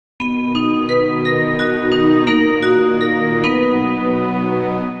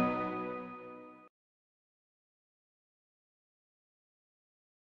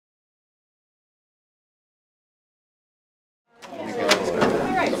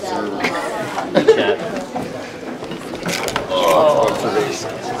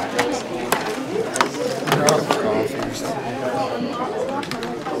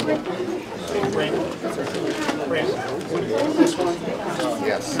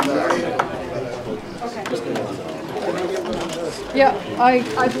Yes. Yeah,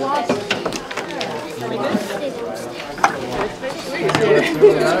 I've lost.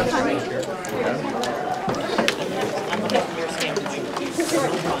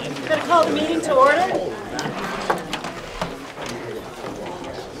 I'm going to call the meeting to order.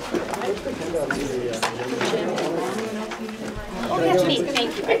 Oh, that's me.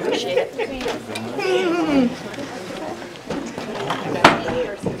 Thank you. I appreciate it.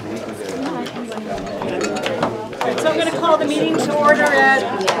 All right, so I'm going to call the meeting to order at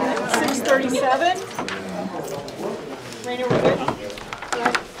 6:37. Raina, we're good?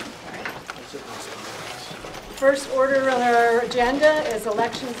 First order on our agenda is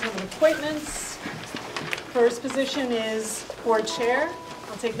elections and appointments. First position is board chair.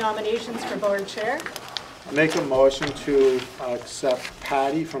 I'll take nominations for board chair. I make a motion to accept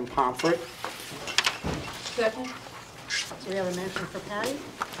Patty from Pomfret. Second. So we have a motion for Patty.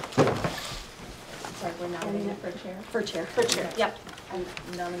 Sorry, we're nominating for chair? For chair. For chair. Yep. I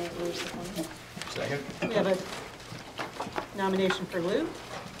nominate Lou Sapone. Second. We have a nomination for Lou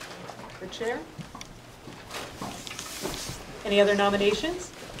for chair. Any other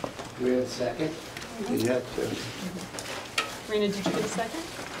nominations? We have a second? Yeah, Rena, did you get a second?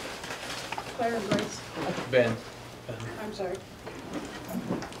 Claire and Grace. Ben. I'm sorry.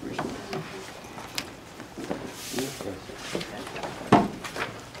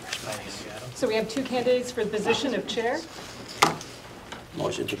 So we have two candidates for the position of chair.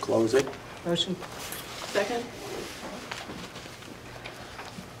 motion to close it. Motion. Second.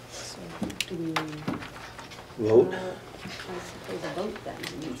 So do we? Vote. I suppose a vote then.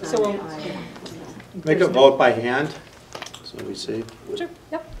 So we'll. Make a vote by hand, so we see. Sure.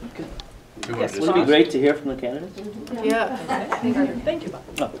 Yep. Yes, Would it be great to hear from the candidates? Yeah. Thank you, Bob.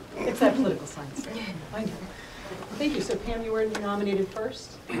 No. It's that political science. I know. Thank you. So Pam, you were nominated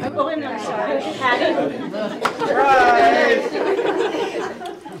first. Oh, I'm sorry. Patty.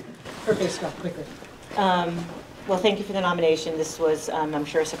 Okay, stop quickly. Well, thank you for the nomination. This was, I'm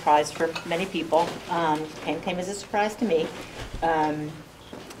sure, a surprise for many people. Came as a surprise to me.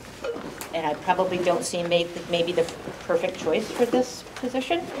 And I probably don't see maybe the perfect choice for this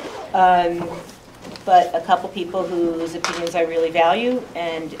position. But a couple people whose opinions I really value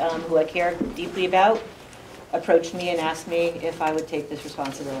and who I care deeply about approached me and asked me if I would take this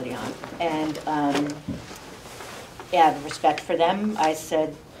responsibility on. And out of respect for them, I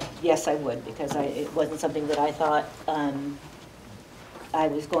said, yes, I would, because it wasn't something that I thought I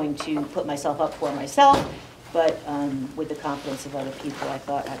was going to put myself up for myself, but with the confidence of other people, I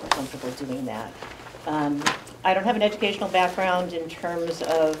thought I was comfortable doing that. I don't have an educational background in terms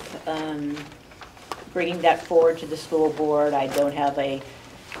of bringing that forward to the school board. I don't have a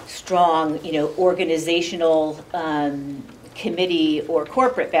strong, organizational committee or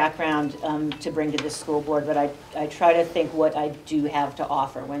corporate background to bring to this school board, but I try to think what I do have to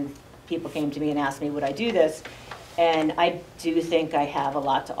offer when people came to me and asked me would I do this, and I do think I have a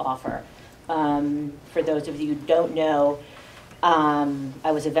lot to offer. For those of you who don't know,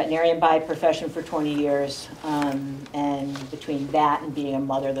 I was a veterinarian by profession for 20 years, and between that and being a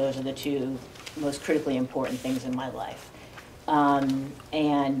mother, those are the two most critically important things in my life.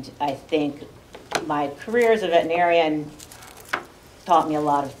 And I think my career as a veterinarian taught me a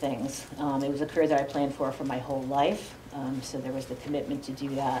lot of things. It was a career that I planned for my whole life, so there was the commitment to do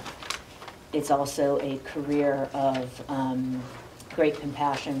that. It's also a career of great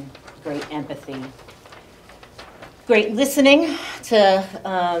compassion, great empathy, great listening to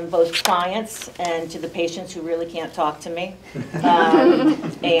both clients and to the patients who really can't talk to me,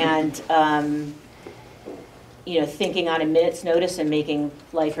 and thinking on a minute's notice and making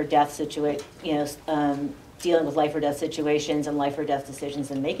life or death dealing with life or death situations and life or death decisions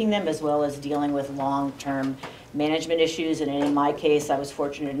and making them, as well as dealing with long-term management issues. And in my case, I was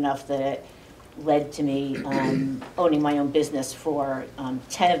fortunate enough that it led to me owning my own business for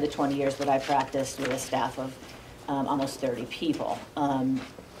 10 of the 20 years that I practiced with a staff of almost 30 people,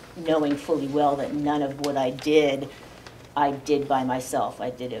 knowing fully well that none of what I did by myself. I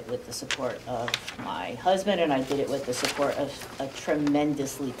did it with the support of my husband, and I did it with the support of a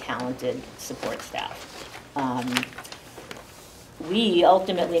tremendously talented support staff. We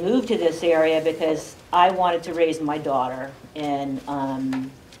ultimately moved to this area because I wanted to raise my daughter in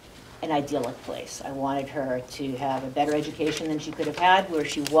an idyllic place. I wanted her to have a better education than she could have had where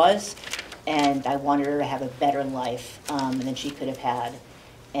she was, and I wanted her to have a better life than she could have had.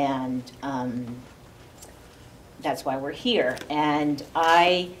 And that's why we're here. And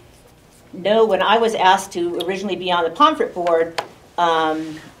I know when I was asked to originally be on the Pomfret board,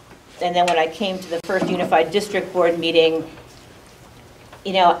 and then when I came to the first Unified District Board meeting,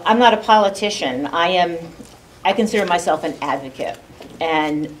 you know, I'm not a politician. I consider myself an advocate.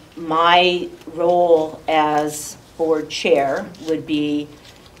 And my role as board chair would be,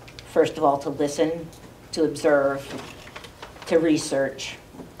 first of all, to listen, to observe, to research,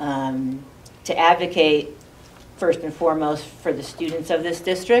 to advocate first and foremost for the students of this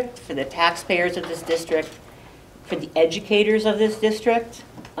district, for the taxpayers of this district, for the educators of this district.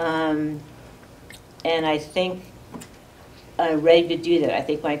 And I think I'm ready to do that. I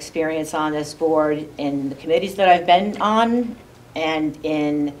think my experience on this board in the committees that I've been on and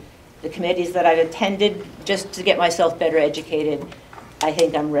in the committees that I've attended just to get myself better educated, I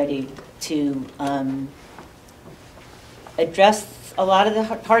think I'm ready to address a lot of the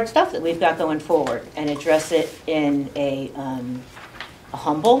hard stuff that we've got going forward and address it in a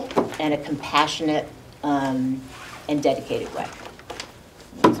humble and a compassionate and dedicated way.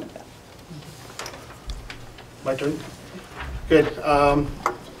 My turn? Good.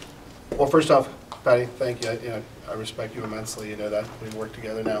 Well, first off, Patty, thank you. I respect you immensely. You know that. We work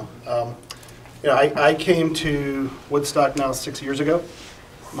together now. I came to Woodstock now 6 years ago.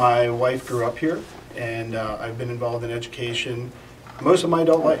 My wife grew up here, and I've been involved in education most of my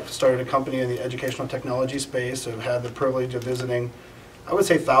adult life. Started a company in the educational technology space. I've had the privilege of visiting, I would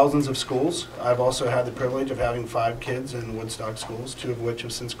say, thousands of schools. I've also had the privilege of having 5 kids in Woodstock schools, 2 of which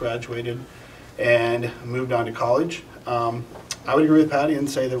have since graduated and moved on to college. I would agree with Patty and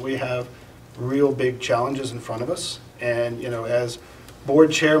say that we have real big challenges in front of us. And as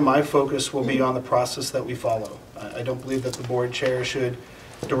board chair, my focus will be on the process that we follow. I don't believe that the board chair should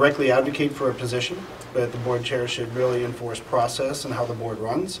directly advocate for a position, but the board chair should really enforce process and how the board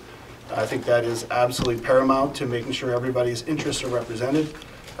runs. I think that is absolutely paramount to making sure everybody's interests are represented.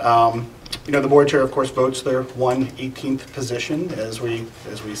 The board chair, of course, votes their 1/18th position, as we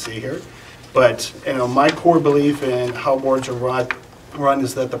see here. But my core belief in how boards are run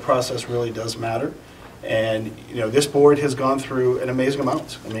is that the process really does matter. And this board has gone through an amazing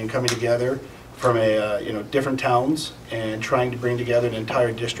amount. I mean, coming together from different towns and trying to bring together an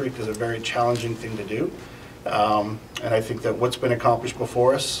entire district is a very challenging thing to do. And I think that what's been accomplished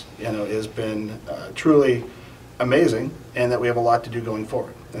before us, has been truly amazing, and that we have a lot to do going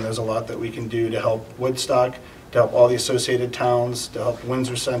forward. And there's a lot that we can do to help Woodstock, to help all the associated towns, to help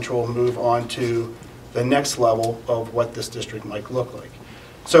Windsor Central move on to the next level of what this district might look like.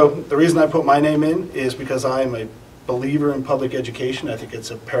 So the reason I put my name in is because I'm a believer in public education. I think it's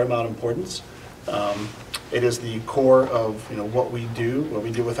of paramount importance. It is the core of what we do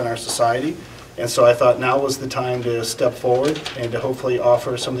within our society. And so I thought now was the time to step forward and to hopefully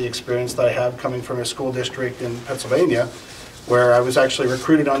offer some of the experience that I have coming from a school district in Pennsylvania, where I was actually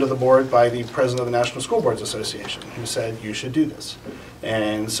recruited onto the board by the president of the National School Boards Association, who said, you should do this.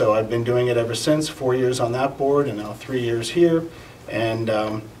 And so I've been doing it ever since, 4 years on that board and now 3 years here. And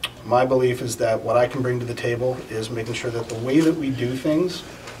my belief is that what I can bring to the table is making sure that the way that we do things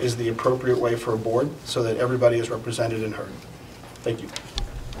is the appropriate way for a board so that everybody is represented and heard. Thank you.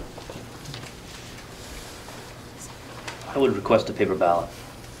 I would request a paper ballot.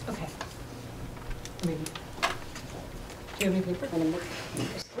 Okay. Maybe. Do you have any paper?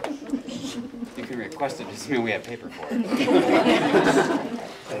 You can request it, doesn't mean we have paper for it.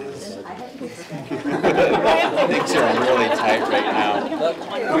 Things are really tight right now.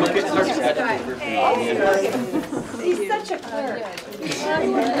 He's such a clerk.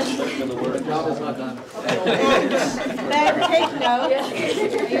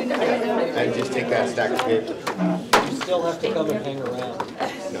 I just take that stack of paper. You still have to come and hang around.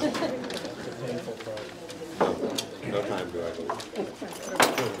 No. No time do I believe.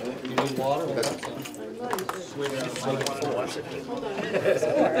 You need water?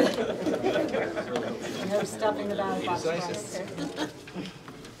 No stuffing the ballot box.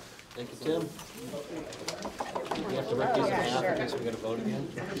 Thank you, Tim. We have to write these in half in case we got to vote again.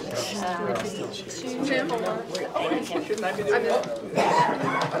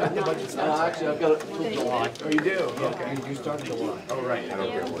 Actually, I've got it till July. Oh, you do? Okay. You start July. Oh, right. I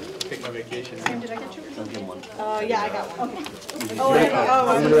don't get one. Take my vacation. Oh, yeah, I got one. Okay.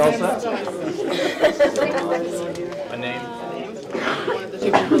 Everybody all set? A name? The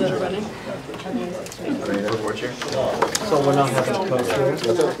 2 people that are running. Board chair? So we're not having a co-chair?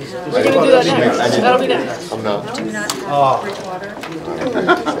 We're gonna do that next. That'll be next. I'm not. Oh.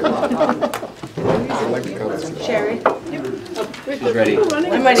 I like the comments. Sherry? She's ready.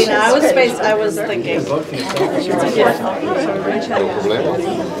 I'm ready now. I was thinking. Go from there.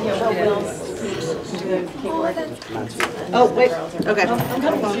 Oh, wait, okay.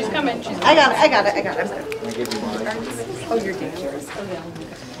 She's coming, she's I got it, I got it, I got it. Oh, your daycares.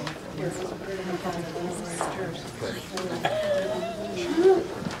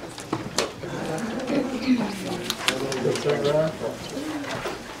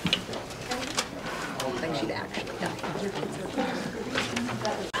 I think she'd actually done.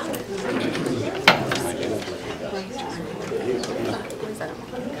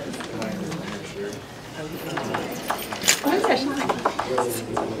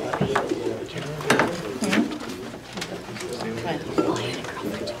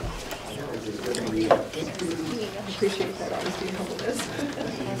 appreciate that honesty and humbleness.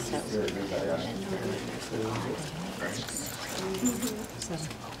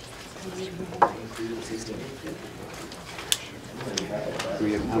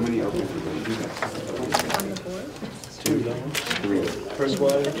 We have how many open positions? Two. Three. First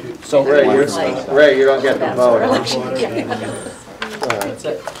one, two. So Ray, you don't get the vote.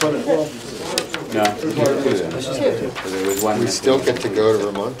 No. So there was one. We still get to go to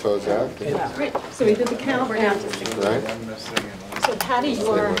Ramontos after, Right, so we did the count, we're down to six. right? So Patty, you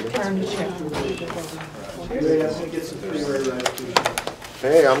are term chair.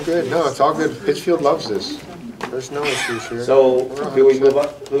 Hey, I'm good. No, it's all good. Pittsfield loves this. There's no issues here. So, do we move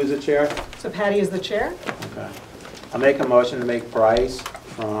up, who's the chair? So Patty is the chair? Okay. I'll make a motion to make Bryce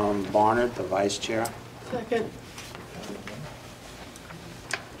from Barnard the vice chair. Second.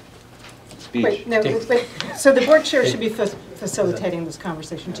 Speech. Wait, no, wait, so the board chair should be facilitating this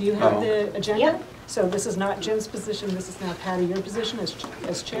conversation. Do you have the agenda? Yep. So this is not Jim's position, this is now Patty, your position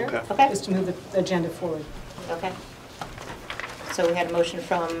as chair? Okay. Okay. Is to move the agenda forward. Okay. So we had a motion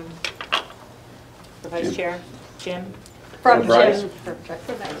from the vice chair, Jim? From Bryce? Jim. For Bryce,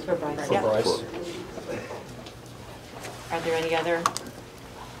 For yeah. Bryce. Are there any other?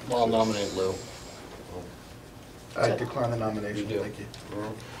 I'll nominate Lou. I decline the nomination, thank you.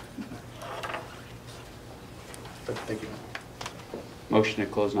 But thank you. Motion to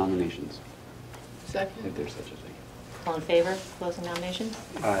close nominations, Second. if there's such a thing. All in favor, closing nominations?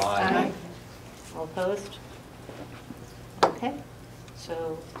 Aye. All opposed? Okay,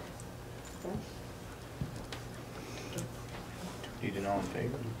 so, You did all in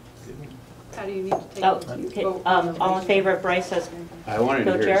favor? How do you need to take? oh, okay, all in favor of Bryce as I wanted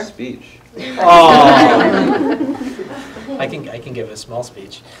to hear Co-chair? a speech. I can give a small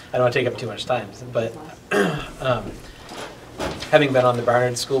speech. I don't want to take up too much time, but having been on the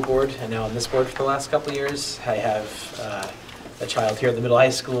Barnard School Board and now on this board for the last couple of years, I have a child here at the middle high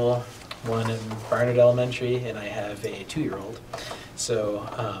school, one in Barnard Elementary, and I have a 2-year-old.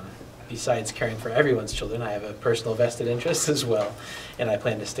 So besides caring for everyone's children, I have a personal vested interest as well, and I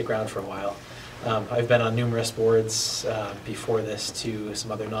plan to stick around for a while. I've been on numerous boards before this to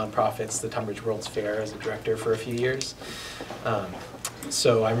some other nonprofits, the Tunbridge World's Fair as a director for a few years.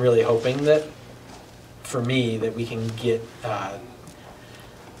 So I'm really hoping that, for me, that we can get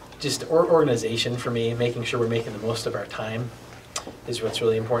just organization for me, making sure we're making the most of our time is what's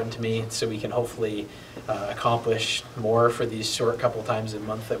really important to me, so we can hopefully accomplish more for these short couple times a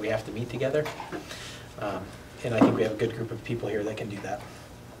month that we have to meet together. And I think we have a good group of people here that can do that.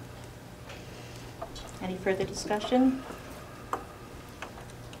 any further discussion?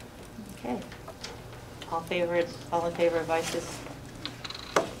 Okay. All in favor of Vice's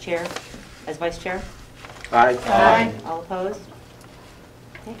chair, as vice chair? Aye. All opposed?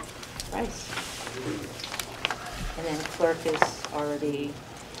 Okay, Bryce. And then clerk is already,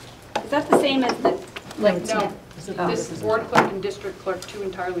 Is that the same as the, like, No, this board clerk and district clerk, 2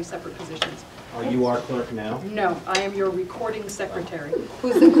 entirely separate positions. Are you our clerk now? No, I am your recording secretary.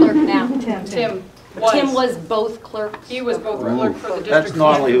 who's the clerk now? Tim Tim was both clerks? He was both clerk for the district. That's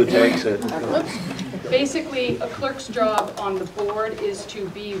normally who takes it. Basically, a clerk's job on the board is to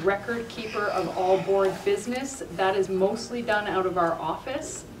be record keeper of all board business. That is mostly done out of our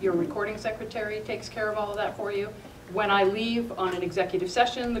office. Your recording secretary takes care of all of that for you. When I leave on an executive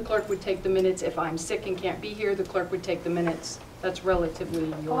session, the clerk would take the minutes. If I'm sick and can't be here, the clerk would take the minutes. That's relatively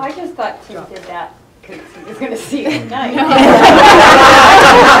your Oh, I just thought Tim job. did that because he was going to see it tonight.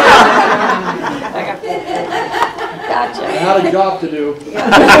 Gotcha. Had a job to do.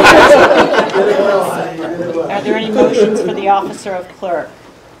 are there any motions for the officer of clerk?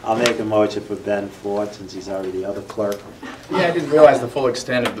 I'll make a motion for Ben Ford since he's already the other clerk. Yeah, I didn't realize the full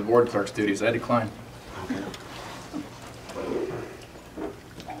extent of the board clerk's duties. I decline.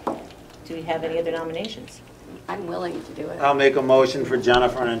 Do we have any other nominations? I'm willing to do it. I'll make a motion for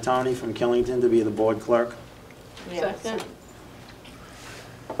Jennifer and Tony from Killington to be the board clerk. We have- Second.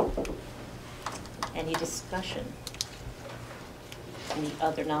 Any discussion? Any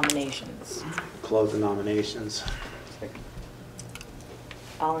other nominations? Close the nominations.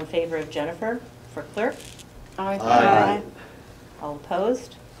 All in favor of Jennifer for clerk? Aye. All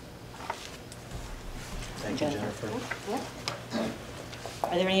opposed? Thank you, Jennifer.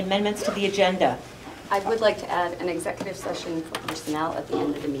 Are there any amendments to the agenda? I would like to add an executive session for personnel at the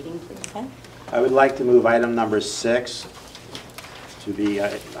end of the meeting, please. Okay. I would like to move item number 6 to be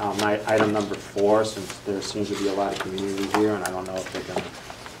item number 4, since there seems to be a lot of community here, and I don't know if they're going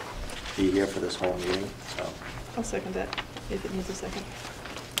to be here for this whole meeting, so. I'll second that, if it needs a second.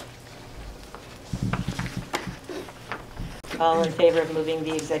 All in favor of moving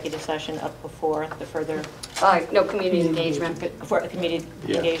the executive session up before the further, No, community engagement. before the community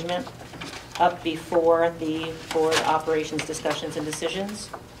Yeah. engagement? Up before the board operations, discussions, and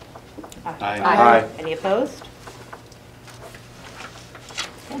decisions? Aye. Any opposed?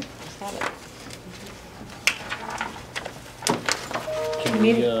 Okay, let's have it. Can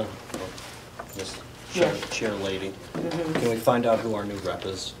we, Miss Yeah. Chair Lady, can we find out who our new rep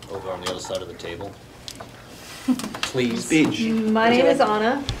is over on the other side of the table? Please. My name is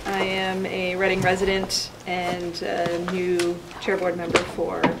Anna. I am a Reading resident and a new chair board member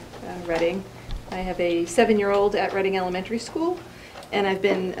for Reading. I have a 7-year-old at Reading Elementary School, and I've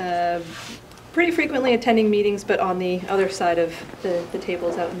been pretty frequently attending meetings, but on the other side of the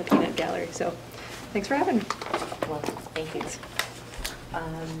tables out in the peanut gallery. So thanks for having me. Well, thank you.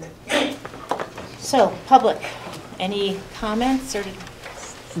 So, public, any comments or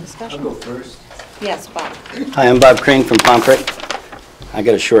discussion? I'll go first. Yes, Bob. Hi, I'm Bob Crane from Pomfret. I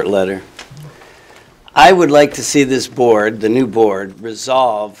got a short letter. I would like to see this board, the new board,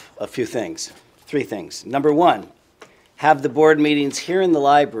 resolve a few things, 3 things. Number 1, have the board meetings here in the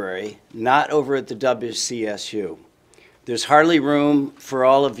library, not over at the WCSU. There's hardly room for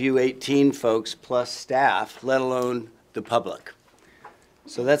all of you 18 folks plus staff, let alone the public.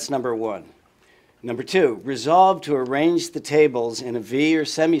 So that's number 1. Number 2, resolve to arrange the tables in a V or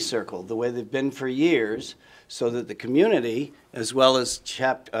semicircle, the way they've been for years, so that the community, as well as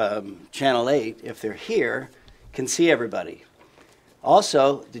Channel 8, if they're here, can see everybody.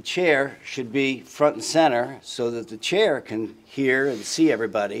 Also, the chair should be front and center so that the chair can hear and see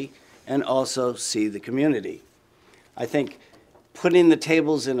everybody and also see the community. I think putting the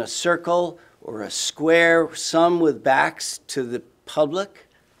tables in a circle or a square, some with backs to the public,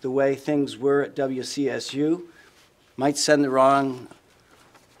 the way things were at WCSU, might send the wrong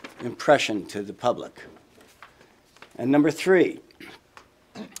impression to the public. And number 3,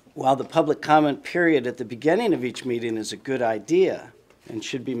 while the public comment period at the beginning of each meeting is a good idea and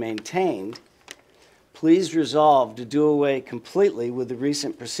should be maintained, please resolve to do away completely with the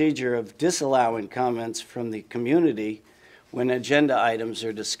recent procedure of disallowing comments from the community when agenda items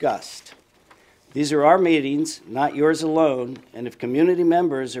are discussed. These are our meetings, not yours alone, and if community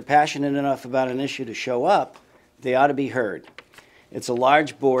members are passionate enough about an issue to show up, they ought to be heard. It's a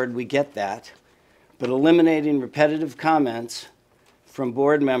large board, we get that, but eliminating repetitive comments from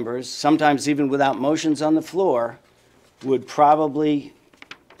board members, sometimes even without motions on the floor, would probably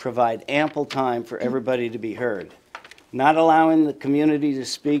provide ample time for everybody to be heard. Not allowing the community to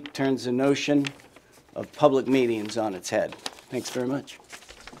speak turns the notion of public meetings on its head. Thanks very much.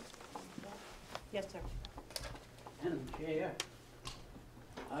 Yes, sir. Madam Chair,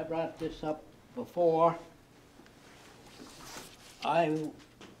 I brought this up before. I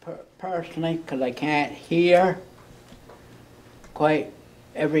personally, because I can't hear quite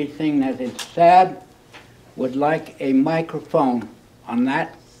everything that is said, would like a microphone on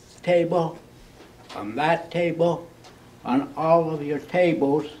that table, on all of your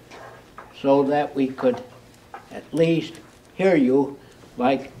tables, so that we could at least hear you.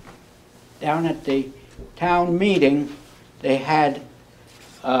 Like down at the town meeting, they had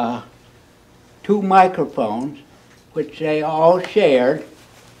 2 microphones, which they all shared,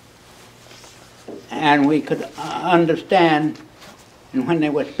 and we could understand, and when they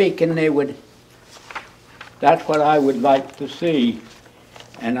were speaking, they would, that's what I would like to see.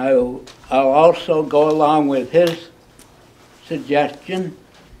 And I'll also go along with his suggestion,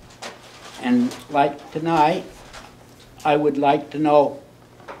 and like tonight, I would like to know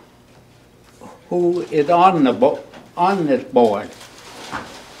who is on this board.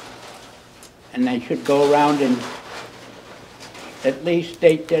 And they should go around and at least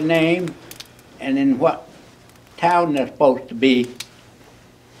state their name and in what town they're supposed to be.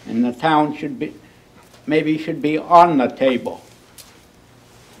 And the town should be, maybe should be on the table.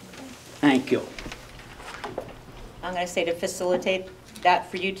 Thank you. I'm going to say to facilitate that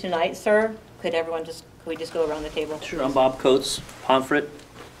for you tonight, sir, could we just go around the table? Sure, I'm Bob Coates, Pomfret.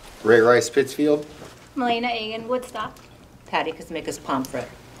 Ray Rice, Pittsfield. Melina Egan, Woodstock. Patty Kosmikas, Pomfret.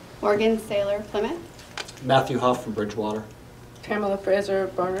 Morgan Saylor, Plymouth. Matthew Huff from Bridgewater. Pamela Fraser,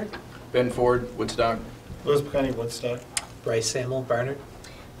 Barnard. Ben Ford, Woodstock. Louis McConaughey, Woodstock. Bryce Samuel, Barnard.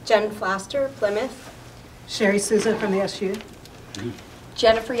 Jen Foster, Plymouth. Sherry Souza from the SU.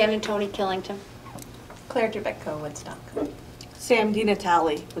 Jennifer Yanatoni, Killington. Claire Dubecko, Woodstock. Sam Di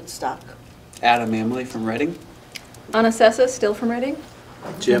Natale, Woodstock. Adam Emily from Reading. Anna Sessa, still from Reading.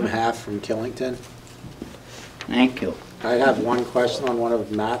 Jim Half from Killington. Thank you. I have one question on one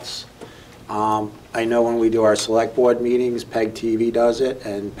of Matt's. I know when we do our select board meetings, PEG TV does it,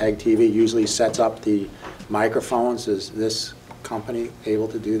 and PEG TV usually sets up the microphones. Is this company able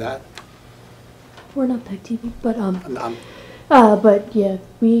to do that? We're not PEG TV, but I'm- but yeah,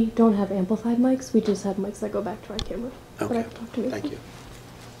 we don't have amplified mics. We just have mics that go back to our camera. But I Okay, can talk to thank you.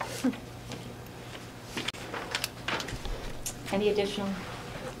 Any additional?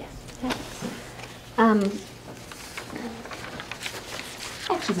 Yes.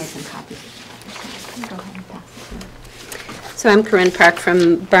 Actually made some copies. Go ahead and pass it. So I'm Corinne Park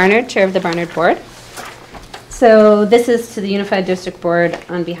from Barnard, Chair of the Barnard Board. So this is to the Unified District Board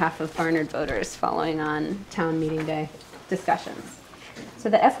on behalf of Barnard voters following on town meeting day discussions. So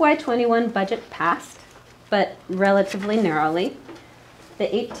the FY21 budget passed, but relatively narrowly. The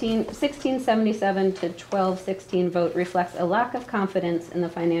 1677 to 1216 vote reflects a lack of confidence in the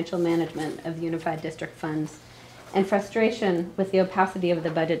financial management of Unified District funds and frustration with the opacity of the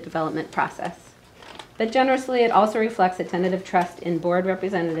budget development process. But generously, it also reflects a tentative trust in board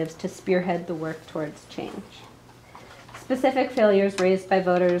representatives to spearhead the work towards change. Specific failures raised by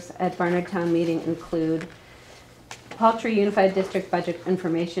voters at Barnard Town Meeting include paltry Unified District budget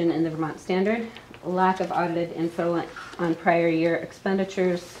information in the Vermont Standard, lack of audited info on prior year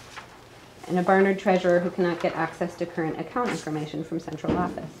expenditures, and a Barnard treasurer who cannot get access to current account information from central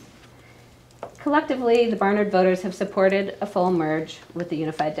office. Collectively, the Barnard voters have supported a full merge with the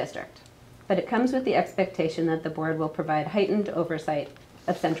Unified District, but it comes with the expectation that the board will provide heightened oversight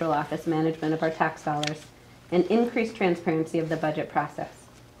of central office management of our tax dollars and increased transparency of the budget process.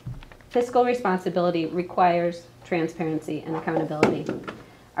 Fiscal responsibility requires transparency and accountability.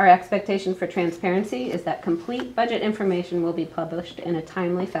 Our expectation for transparency is that complete budget information will be published in a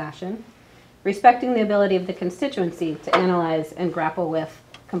timely fashion, respecting the ability of the constituency to analyze and grapple with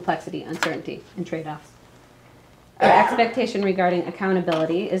complexity, uncertainty, and trade-offs. Our expectation regarding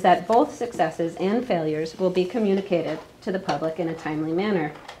accountability is that both successes and failures will be communicated to the public in a timely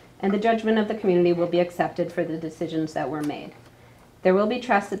manner, and the judgment of the community will be accepted for the decisions that were made. There will be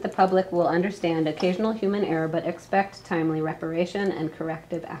trust that the public will understand occasional human error but expect timely reparation and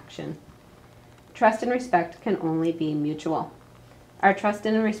corrective action. Trust and respect can only be mutual. Our trust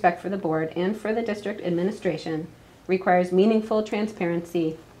and respect for the board and for the district administration requires meaningful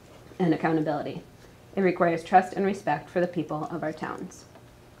transparency and accountability. It requires trust and respect for the people of our towns.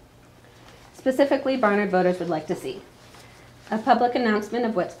 Specifically, Barnard voters would like to see a public announcement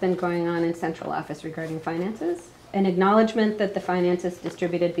of what's been going on in central office regarding finances, an acknowledgement that the finances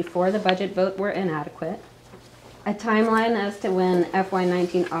distributed before the budget vote were inadequate, a timeline as to when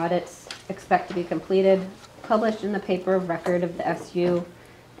FY19 audits expect to be completed, published in the paper of record of the SU,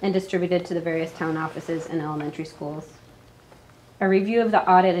 and distributed to the various town offices and elementary schools, a review of the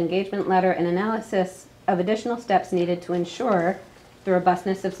audit engagement letter and analysis of additional steps needed to ensure the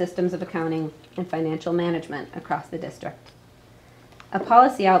robustness of systems of accounting and financial management across the district, a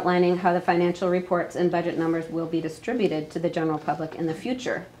policy outlining how the financial reports and budget numbers will be distributed to the general public in the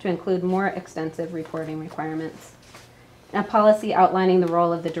future to include more extensive reporting requirements, and a policy outlining the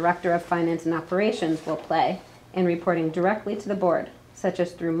role of the Director of Finance and Operations will play in reporting directly to the board, such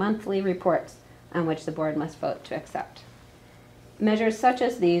as through monthly reports on which the board must vote to accept. Measures such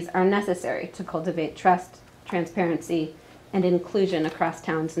as these are necessary to cultivate trust, transparency, and inclusion across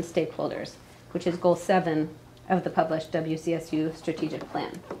towns and stakeholders, which is Goal 7 of the published WCSU strategic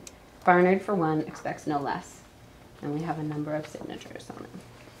plan. Barnard, for one, expects no less. And we have a number of signatures on it.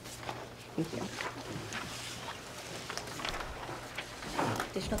 Thank you.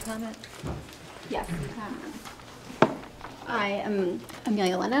 Additional comment? Yes. I am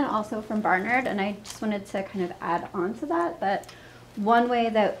Amelia Lennon, also from Barnard, and I just wanted to kind of add on to that one way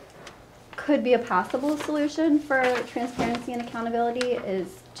that could be a possible solution for transparency and accountability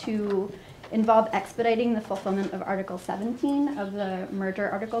is to involve expediting the fulfillment of Article 17 of the Merger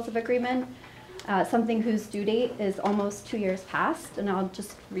Articles of Agreement, something whose due date is almost 2 years past. And I'll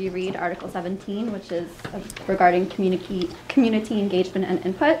just reread Article 17, which is regarding community engagement and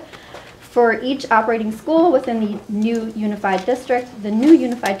input. For each operating school within the new Unified District, the new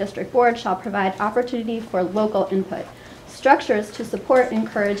Unified District Board shall provide opportunity for local input, structures to support,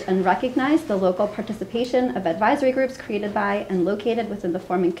 encourage, and recognize the local participation of advisory groups created by and located within the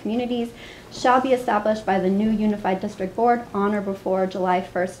forming communities shall be established by the new Unified District Board on or before July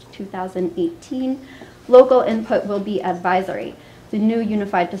 1st, 2018. Local input will be advisory. The new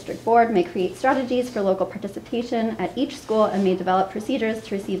Unified District Board may create strategies for local participation at each school and may develop procedures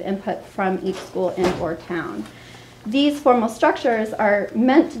to receive input from each school and/or town. These formal structures are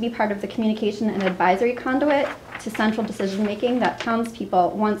meant to be part of the communication and advisory conduit to central decision-making that townspeople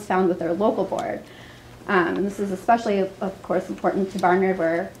once found with their local board. And this is especially, of course, important to Barnard,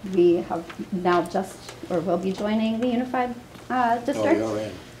 where we have now just, or will be joining the Unified District. Oh, you're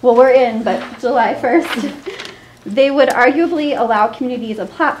in. Well, we're in, but July 1st. They would arguably allow communities a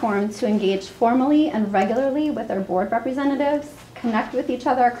platform to engage formally and regularly with their board representatives, connect with each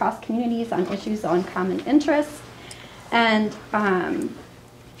other across communities on issues on common interests, and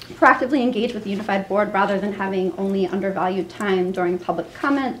proactively engage with the Unified Board rather than having only undervalued time during public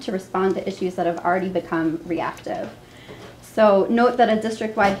comment to respond to issues that have already become reactive. So note that a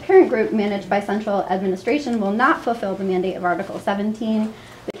district-wide parent group managed by central administration will not fulfill the mandate of Article 17.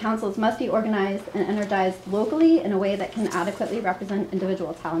 The councils must be organized and energized locally in a way that can adequately represent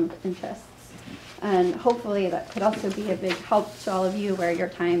individual town interests. And hopefully that could also be a big help to all of you where your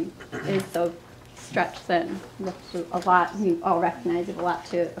time is so stretched thin. There's a lot, we all recognize you have a lot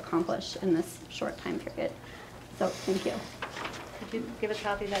to accomplish in this short time period. So thank you. Could you give a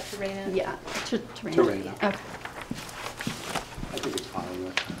copy of that to Raina? Yeah, to Raina. To Raina. Okay. I think it's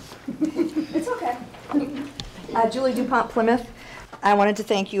fine. It's okay. Julie DuPont, Plymouth. I wanted to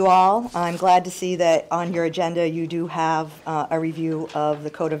thank you all. I'm glad to see that on your agenda you do have a review of the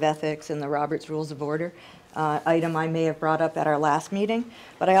Code of Ethics and the Roberts Rules of Order item I may have brought up at our last meeting.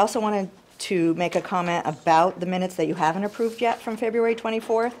 But I also wanted to make a comment about the minutes that you haven't approved yet from February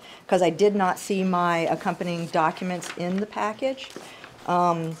 24th, because I did not see my accompanying documents in the package.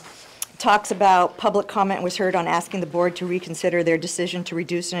 Talks about public comment was heard on asking the board to reconsider their decision to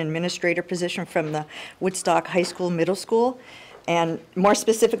reduce an administrator position from the Woodstock High School Middle School. And more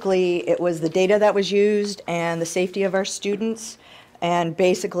specifically, it was the data that was used and the safety of our students. And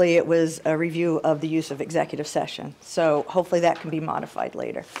basically, it was a review of the use of executive session. So hopefully that can be modified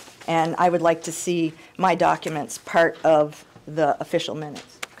later. And I would like to see my documents part of the official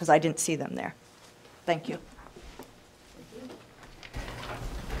minutes, because I didn't see them there. Thank you.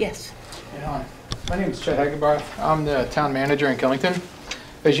 Yes. Yeah, my name is Chet Hagebarth. I'm the town manager in Killington.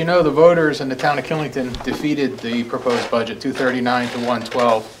 As you know, the voters in the town of Killington defeated the proposed budget, 239 to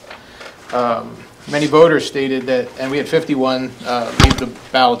 112. Many voters stated that, and we had 51 leave the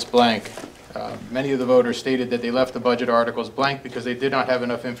ballots blank. Many of the voters stated that they left the budget articles blank because they did not have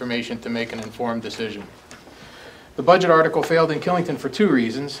enough information to make an informed decision. The budget article failed in Killington for two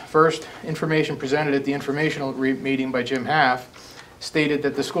reasons. First, information presented at the informational meeting by Jim Half stated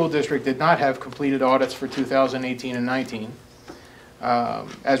that the school district did not have completed audits for 2018 and 19.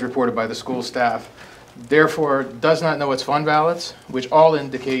 As reported by the school staff, therefore does not know its fund ballots, which all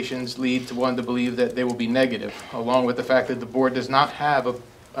indications lead to one to believe that they will be negative, along with the fact that the board does not have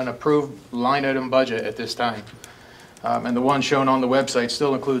an approved line item budget at this time. And the one shown on the website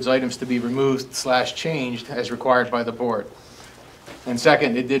still includes items to be removed / changed as required by the board. And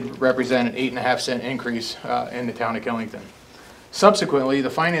second, it did represent an 8.5-cent increase in the town of Killington. Subsequently, the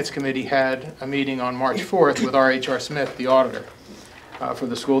Finance Committee had a meeting on March 4th with R.H.R. Smith, the auditor, for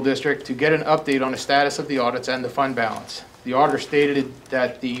the school district to get an update on the status of the audits and the fund balance. The auditor stated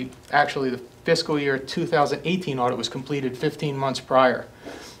that actually the fiscal year 2018 audit was completed 15 months prior,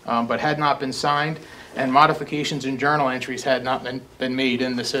 but had not been signed, and modifications in journal entries had not been made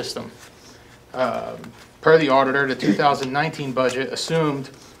in the system. Per the auditor, the 2019 budget assumed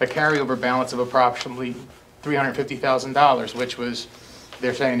a carryover balance of approximately $350,000, which was,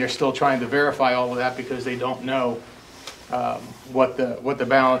 they're saying they're still trying to verify all of that because they don't know what the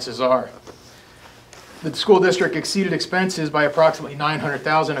balances are. The school district exceeded expenses by approximately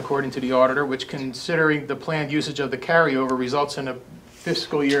 $900,000 according to the auditor, which, considering the planned usage of the carryover, results in a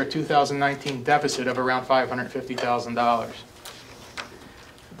fiscal year 2019 deficit of around $550,000.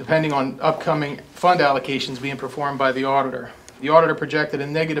 Depending on upcoming fund allocations being performed by the auditor projected a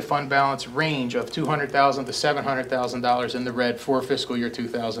negative fund balance range of $200,000 to $700,000 in the red for fiscal year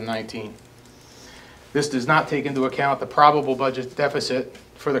 2019. This does not take into account the probable budget deficit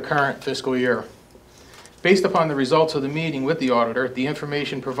for the current fiscal year. Based upon the results of the meeting with the auditor, the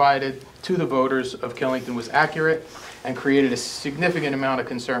information provided to the voters of Killington was accurate and created a significant amount of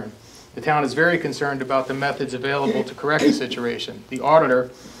concern. The town is very concerned about the methods available to correct the situation. The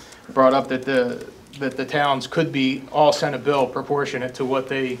auditor brought up that the towns could be all sent a bill proportionate to what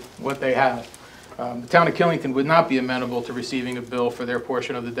they have. The town of Killington would not be amenable to receiving a bill for their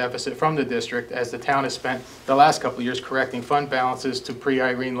portion of the deficit from the district, as the town has spent the last couple of years correcting fund balances to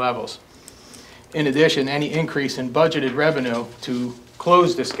pre-Irene levels. In addition, any increase in budgeted revenue to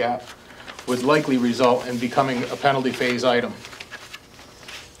close this gap would likely result in becoming a penalty phase item.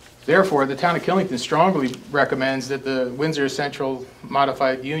 Therefore, the town of Killington strongly recommends that the Windsor Central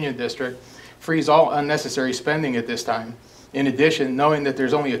Modified Union District freeze all unnecessary spending at this time. In addition, knowing that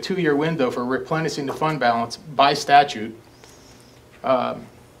there's only a 2-year window for replenishing the fund balance by statute,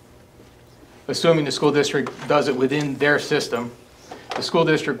 assuming the school district does it within their system, the school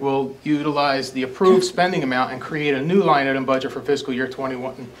district will utilize the approved spending amount and create a new line item budget for fiscal year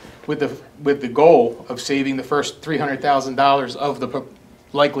 21 with the goal of saving the first $300,000 of the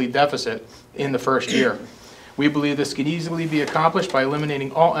likely deficit in the first year. We believe this can easily be accomplished by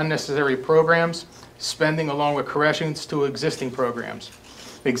eliminating all unnecessary programs, spending along with corrections to existing programs.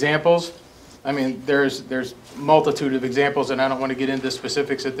 Examples, I mean, there's multitude of examples, and I don't want to get into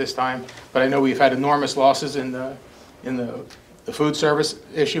specifics at this time, but I know we've had enormous losses in the food service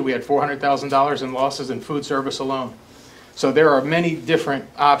issue. We had $400,000 in losses in food service alone. So there are many different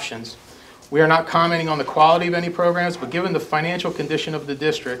options. We are not commenting on the quality of any programs, but given the financial condition of the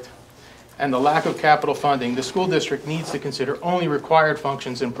district and the lack of capital funding, the school district needs to consider only required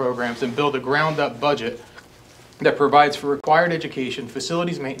functions and programs and build a ground-up budget that provides for required education,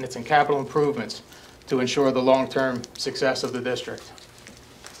 facilities maintenance, and capital improvements to ensure the long-term success of the district.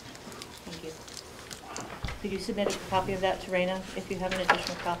 Thank you. Could you submit a copy of that to Raina if you have an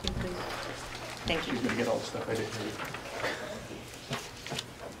additional copy, please? Thank you. She's going to get all the stuff I didn't read.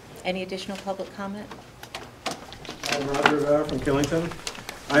 Any additional public comment? I'm Roger Rivera from Killington.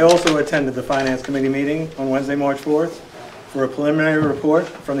 I also attended the Finance Committee meeting on Wednesday, March 4th for a preliminary report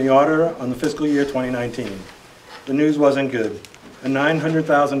from the auditor on the fiscal year 2019. The news wasn't good. A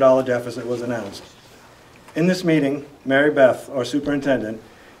 $900,000 deficit was announced. In this meeting, Mary Beth, our superintendent,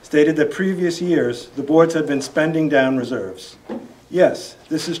 stated that previous years the boards had been spending down reserves. Yes,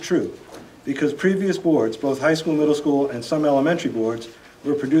 this is true, because previous boards, both high school, middle school, and some elementary boards,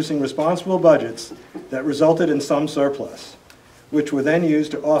 were producing responsible budgets that resulted in some surplus, which were then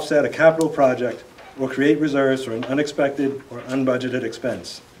used to offset a capital project or create reserves for an unexpected or unbudgeted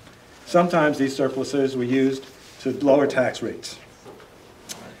expense. Sometimes these surpluses were used to lower tax rates.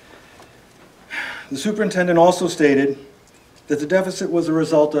 The superintendent also stated that the deficit was a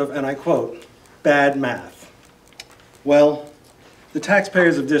result of, and I quote, bad math. Well, the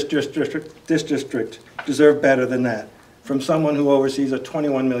taxpayers of this district deserve better than that from someone who oversees a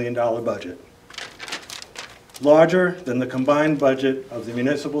 $21 million budget, larger than the combined budget of the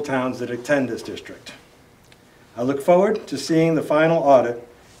municipal towns that attend this district. I look forward to seeing the final audit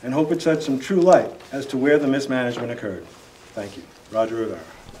and hope it sheds some true light as to where the mismanagement occurred. Thank you. Roger Rivera.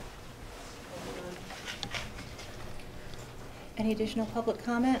 Any additional public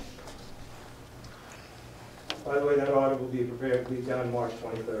comment? By the way, that audit will be prepared to be done March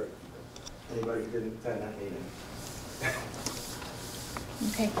 23rd. Anybody who didn't attend that meeting.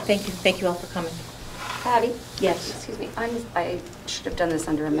 Okay, thank you. Thank you all for coming. Patty? Yes. Excuse me, I should have done this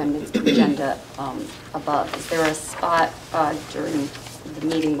under amendments to the agenda above. Is there a spot during the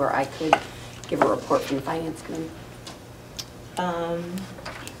meeting where I could give a report from the Finance Committee?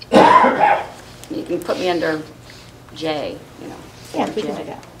 You can put me under J, you know. Yeah, we J. can do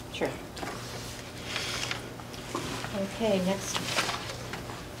that. Sure. Okay, next.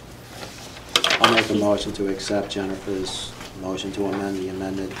 I'll make a motion to accept Jennifer's motion to amend the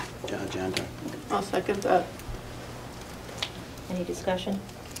amended agenda. I'll second that. Any discussion?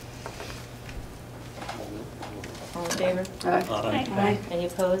 All in favor? Aye. Aye. Any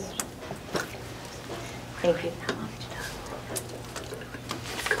opposed? Thank you.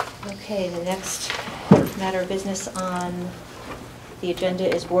 Okay, the next matter of business on the agenda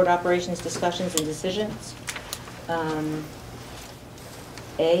is board operations, discussions, and decisions.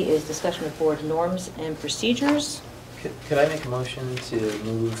 A is discussion of board norms and procedures. Could I make a motion to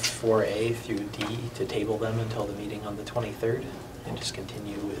move 4A through D to table them until the meeting on the 23rd and just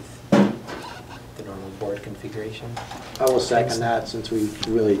continue with the normal board configuration? I will second that, since we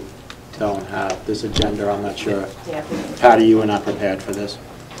really don't have this agenda. I'm not sure. Yeah. Patty, you were not prepared for this.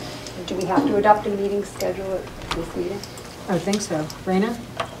 Do we have to adopt a meeting schedule at this meeting? I would think so. Raina?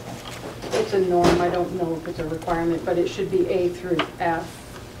 It's a norm, I don't know if it's a requirement, but it should be A through F,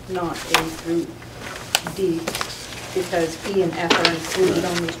 not A through D, because E and F are included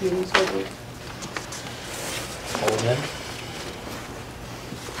on this meeting schedule. Hold in.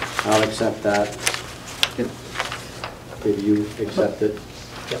 I'll accept that. Did you accept it?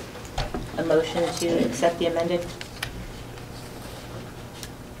 Yep. A motion to accept the amended?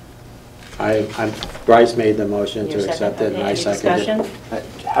 Bryce made the motion Your to accept second? it, and I Any seconded it.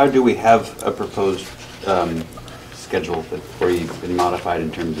 discussion? How do we have a proposed schedule that's already been modified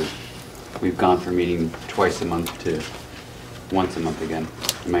in terms of, we've gone from meeting twice a month to once a month again?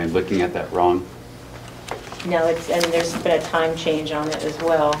 Am I looking at that wrong? No, and there's been a time change on it as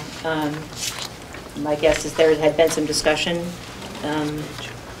well. My guess is there had been some discussion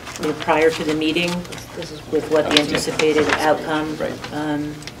prior to the meeting with what the anticipated outcome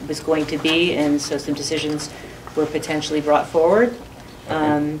was going to be, and so some decisions were potentially brought forward.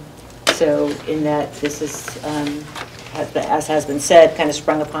 So in that, this is, as has been said, kind of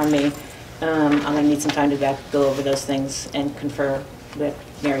sprung upon me. I'm going to need some time to go over those things and confer with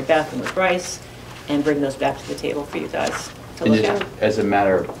Mary Beth and with Bryce and bring those back to the table for you guys to look at. As a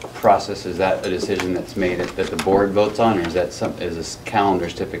matter of process, is that a decision that's made that the board votes on, or is that is this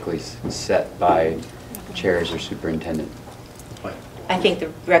calendars typically set by chairs or superintendent? I think the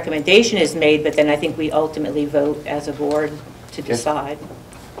recommendation is made, but then I think we ultimately vote as a board to decide.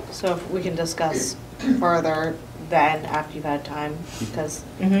 So if we can discuss further then after you've had time, because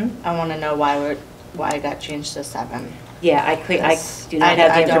I want to know why it got changed to 7. Yeah, I do not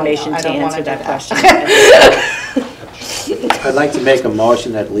have the information to answer that question. I'd like to make a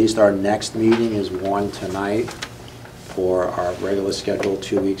motion that at least our next meeting is 1 tonight for our regular schedule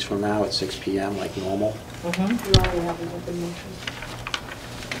 2 weeks from now at 6 p.m. like normal. You already have an open motion.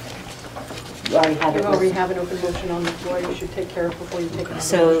 You already have an open motion on the floor. You should take care of before you take another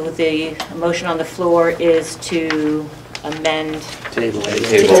So motion. the motion on the floor is to amend Table. to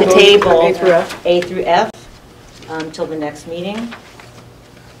table A through F till the next meeting.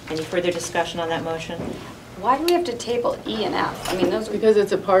 Any further discussion on that motion? Why do we have to table E and F? I mean, those are... Because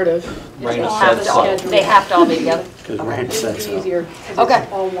it's a part of. They have to all be together? Because Rand said so. Easier. Okay.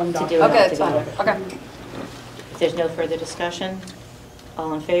 It's all one To document. do it all Okay, that's fine. together. Okay. If there's no further discussion,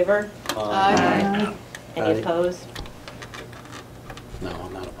 all in favor? Aye. Any opposed? No,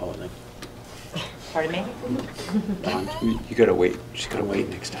 I'm not opposing. Pardon me? You gotta wait. Just gotta wait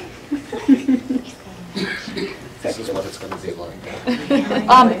next time. This is what it's going to be like.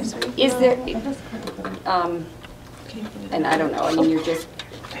 Is there, and I don't know, I mean, you're just,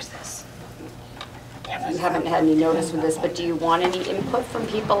 you haven't had any notice with this, but do you want any input from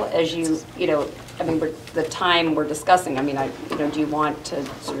people as you know, I mean, the time we're discussing, I mean, do you want to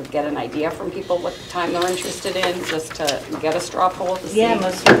sort of get an idea from people what time they're interested in, just to get a straw poll to see? Yeah,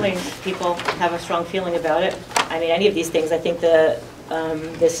 most certainly people have a strong feeling about it. I mean, any of these things, I think the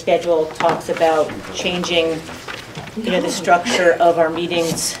schedule talks about changing, the structure of our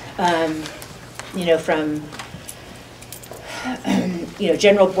meetings, from,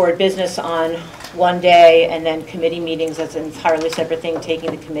 general board business on one day, and then committee meetings as an entirely separate thing, taking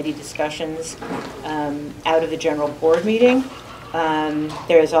the committee discussions out of the general board meeting.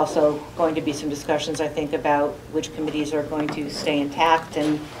 There is also going to be some discussions, I think, about which committees are going to stay intact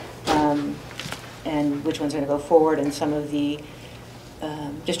and which ones are going to go forward, and some of the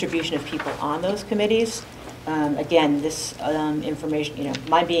distribution of people on those committees. Again, this information,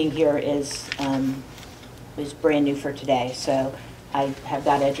 my being here is brand new for today, so I have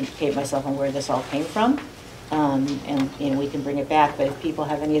got to educate myself on where this all came from, and we can bring it back. But if people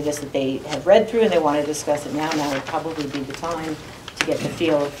have any of this that they have read through and they want to discuss it now would probably be the time to get the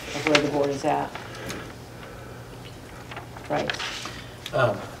feel of where the board is at. Right.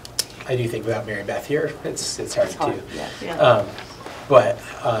 I do think without Mary Beth here, it's hard to. Yeah. But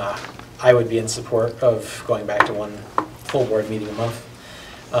I would be in support of going back to one full board meeting a month.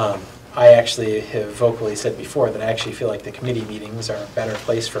 I actually have vocally said before that I actually feel like the committee meetings are a better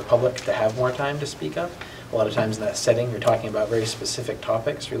place for public to have more time to speak up. A lot of times in that setting, you're talking about very specific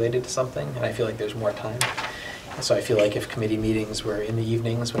topics related to something, and I feel like there's more time. And so I feel like if committee meetings were in the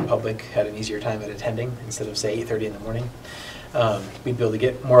evenings when public had an easier time at attending, instead of, say, 8:30 in the morning, we'd be able to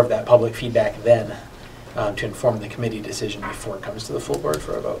get more of that public feedback then to inform the committee decision before it comes to the full board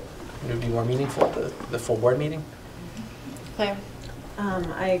for a vote. It would be more meaningful at the full board meeting. Claire?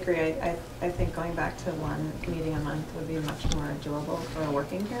 I agree. I think going back to one meeting a month would be much more doable for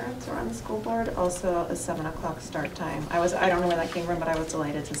working parents around the school board. Also, a 7 o'clock start time. I don't know where that came from, but I was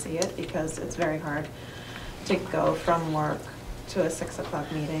delighted to see it because it's very hard to go from work to a 6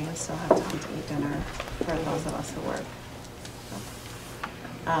 o'clock meeting and still have time to eat dinner for those of us who work. So,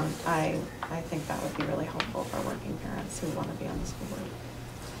 I think that would be really helpful for working parents who want to be on the school board.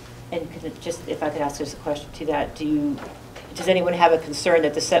 And if I could ask just a question to that, does anyone have a concern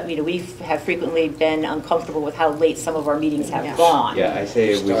that we have frequently been uncomfortable with how late some of our meetings have gone? Yeah, I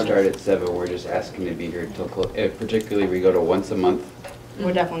say if we start at 7, we're just asking to be here till particularly we go to once a month.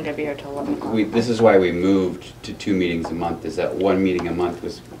 We're definitely gonna be here till 11 o'clock. This is why we moved to 2 meetings a month, is that 1 meeting a month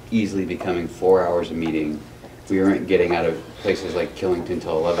was easily becoming 4 hours a meeting. We weren't getting out of places like Killington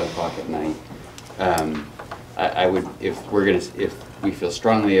till 11 o'clock at night. I would, if we feel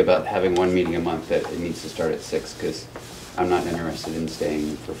strongly about having 1 meeting a month, that it needs to start at 6, because I'm not interested in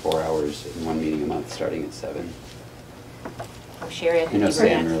staying for 4 hours in 1 meeting a month, starting at 7. Sherry, I know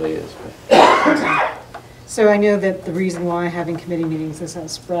Sam really is, but. So I know that the reason why having committee meetings is,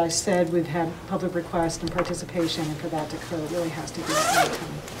 as I said, we've had public request and participation, and for that to occur, it really has to be at night time.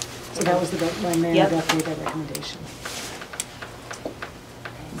 So that was my main definitely the recommendation.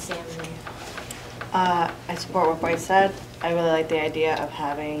 I support what Bryce said. I really like the idea of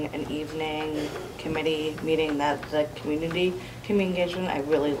having an evening committee meeting that the community can be engaged in. I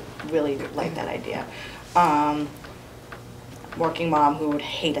really, really like that idea. Working mom who would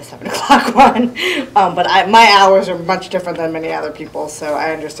hate a 7 o'clock one, but my hours are much different than many other people, so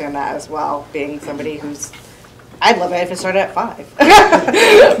I understand that as well, being somebody who's, I'd love it if it started at 5.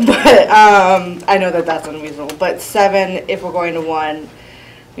 But I know that that's unreasonable, but 7, if we're going to 1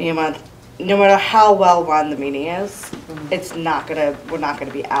 meeting a month, no matter how well run the meeting is, we're not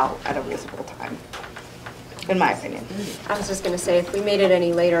gonna be out at a reasonable time, in my opinion. I was just gonna say, if we made it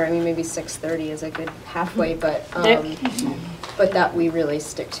any later, I mean, maybe 6:30 is a good halfway, but that we really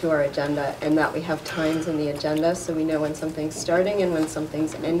stick to our agenda and that we have times in the agenda so we know when something's starting and when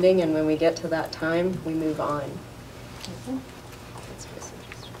something's ending, and when we get to that time, we move on.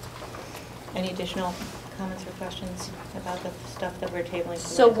 Any additional comments or questions about the stuff that we're tabling?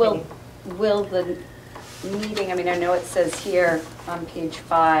 So will the meeting, I mean, I know it says here on page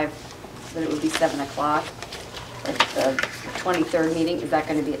 5 that it would be 7 o'clock. But the 23rd meeting, is that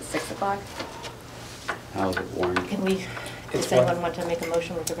going to be at 6 o'clock? How's it warned? Can we, does anyone want to make a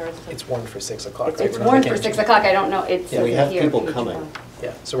motion with regards to? It's warned for 6 o'clock. It's warned for 6 o'clock, I don't know, it's Yeah, we have here, people page coming. 1.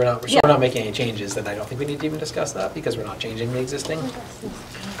 Yeah, so we're not making any changes, then I don't think we need to even discuss that, because we're not changing the existing.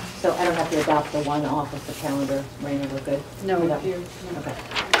 So I don't have to adopt the one off of the calendar, Raina, we're good? No, Okay.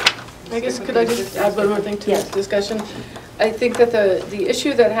 I guess, could I just add one more thing to this discussion? I think that the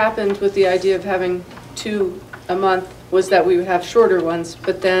issue that happened with the idea of having 2 a month was that we would have shorter ones,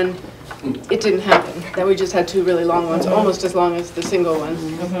 but then it didn't happen. Then we just had 2 really long ones, almost as long as the single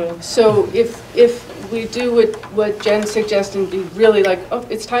one. So if we do what Jen suggested and be really like, oh,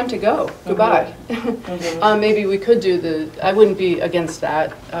 it's time to go, goodbye. Maybe we could do I wouldn't be against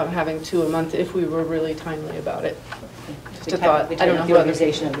that, having 2 a month if we were really timely about it. Just a thought. I don't know the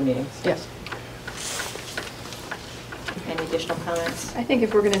organization of the meetings. Yes. Any additional comments? I think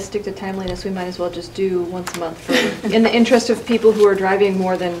if we're going to stick to timeliness, we might as well just do once a month in the interest of people who are driving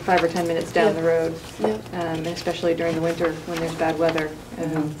more than 5 or 10 minutes down the road, especially during the winter when there's bad weather.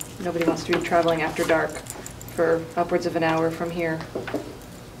 Nobody wants to be traveling after dark for upwards of an hour from here.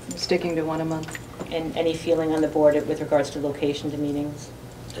 I'm sticking to 1 a month. And any feeling on the board with regards to location to meetings?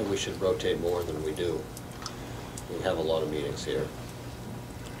 And we should rotate more than we do. We have a lot of meetings here.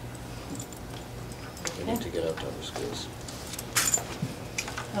 We need to get out to other schools.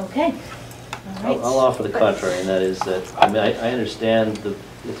 Okay. All right. I'll offer the contrary, and that is that, I mean, I understand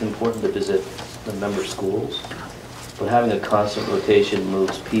it's important to visit the member schools, but having a constant rotation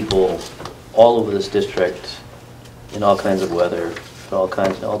moves people all over this district in all kinds of weather, all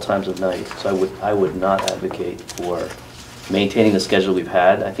times of night. So I would not advocate for maintaining the schedule we've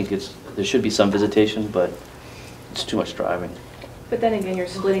had. I think there should be some visitation, but it's too much driving. But then again, you're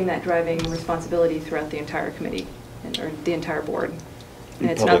splitting that driving responsibility throughout the entire committee, or the entire board. And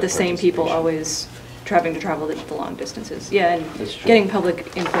it's not the same people always travel the long distances. Yeah, and getting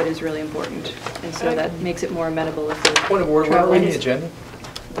public input is really important. And so that makes it more amenable if they're Point of order, where are we on the agenda?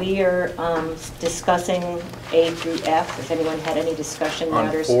 We are discussing A through F. If anyone had any discussion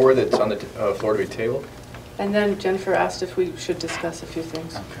matters. On 4 that's on the floor to be tabled? And then Jennifer asked if we should discuss a few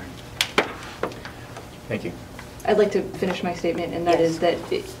things. Okay. Thank you. I'd like to finish my statement, and that is that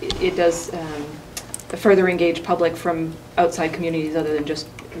it does further engage public from outside communities other than just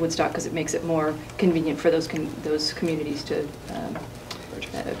Woodstock, because it makes it more convenient for those communities to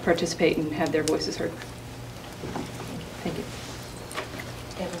participate and have their voices heard. Thank you.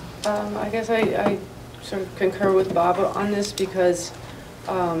 I guess I sort of concur with Bob on this because,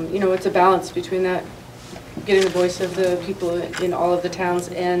 it's a balance between that, getting the voice of the people in all of the towns,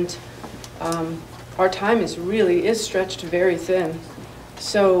 and our time is stretched very thin.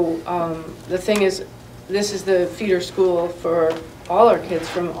 So the thing is, this is the feeder school for all our kids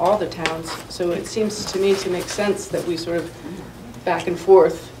from all the towns. So it seems to me to make sense that we sort of back and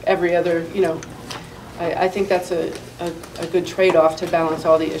forth every other, I think that's a good trade-off to balance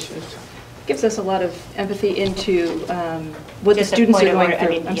all the issues. gives us a lot of empathy into what the Just a students are point of going order. through. I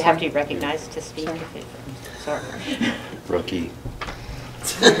mean, I'm you have sorry. to be recognized to speak. Sorry. Rookie.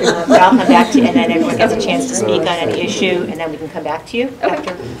 I'll come back to you, and then everyone gets a chance to speak on any issue, and then we can come back to you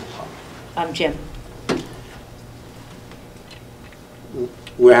after. Jim.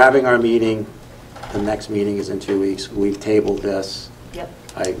 We're having our meeting, the next meeting is in 2 weeks. We've tabled this. Yep.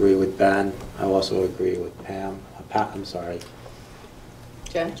 I agree with Ben. I also agree with Pam. I'm sorry.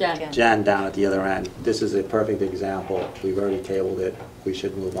 Jen? Jen down at the other end. This is a perfect example. We've already tabled it. We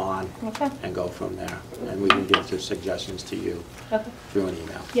should move on and go from there. And we can give some suggestions to you through an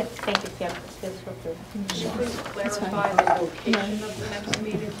email. Yeah, thank you. Yeah, Please clarify the location of the next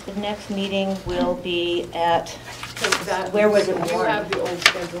meeting. The next meeting will be at, That where was it You warned? have the old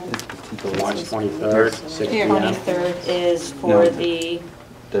schedule. March 23rd, 6 p.m. 23rd is for No. the...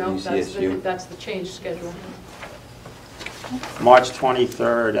 No, WCSU. that's the change schedule. March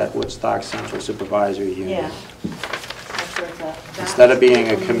 23rd at Woodstock Central Supervisory Union. Yeah. That's where it's at. Instead of being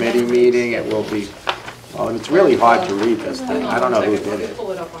a committee meeting, it will be, well, it's really hard to read this thing. I don't know who did Let me it.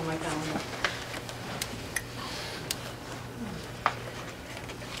 pull it up on my calendar.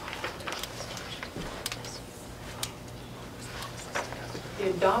 The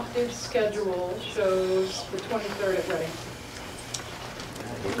adopted schedule shows the 23rd at Reading.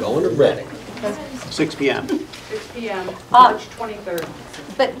 We're going to Reading. 6 p.m. 6 p.m., March 23rd.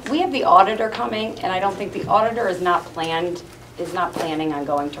 But we have the auditor coming, and I don't think the auditor is not planning on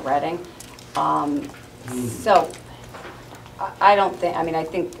going to Reading. So I don't think, I mean, I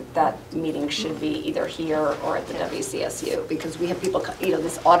think that meeting should be either here or at the WCSU, because we have people,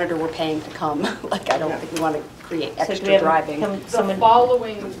 this auditor we're paying to come. Like, I don't think we want to create So do we extra have driving. The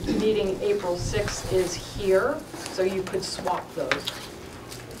following meeting, April 6th, is here, so you could swap those.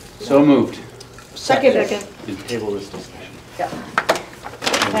 So moved. Second. And table this discussion.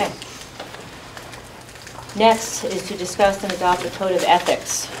 Okay. Next is to discuss and adopt a code of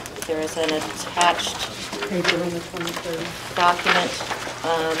ethics. There is an attached Paper on the 23rd. document,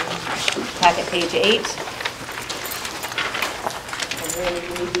 packet page 8. And then you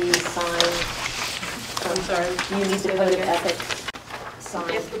need these signed. I'm sorry. You need the code of ethics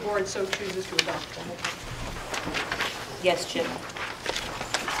signed. If the board so chooses to adopt them. Yes, Jim.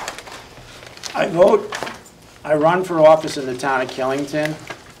 I run for office in the town of Killington.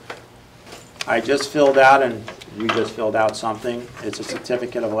 I just filled out, and we just filled out something. It's a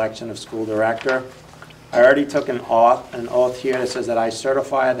certificate of election of school director. I already took an oath here that says that I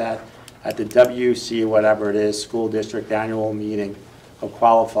certify that at the WC, whatever it is, school district annual meeting of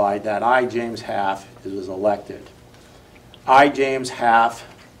qualified, that I, James Half, was elected. I, James Half,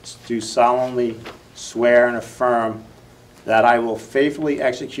 do solemnly swear and affirm that I will faithfully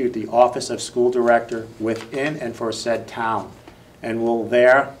execute the office of school director within and for said town, and will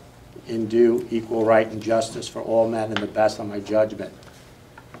there do equal right and justice for all men in the best of my judgment.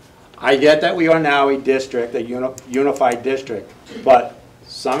 I get that we are now a district, a unified district, but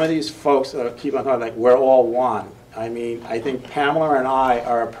some of these folks keep on talking like we're all one. I mean, I think Pamela and I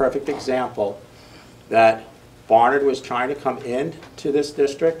are a perfect example that Barnard was trying to come into this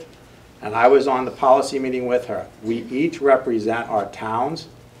district, and I was on the policy meeting with her. We each represent our towns,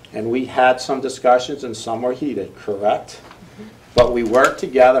 and we had some discussions, and some were heated, correct? But we worked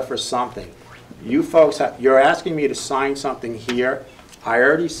together for something. You folks, you're asking me to sign something here. I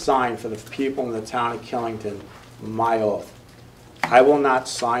already signed for the people in the town of Killington my oath. I will not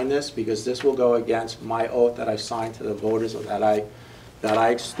sign this because this will go against my oath that I signed to the voters that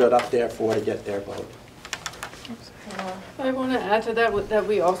I stood up there for to get their vote. I want to add to that that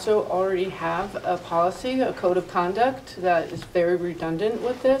we also already have a policy, a code of conduct that is very redundant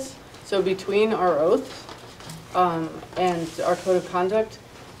with this. So between our oaths and our code of conduct,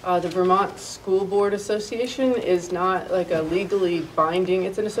 the Vermont School Board Association is not like a legally binding,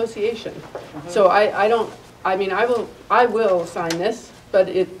 it's an association. So I will sign this, but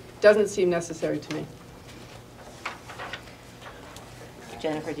it doesn't seem necessary to me.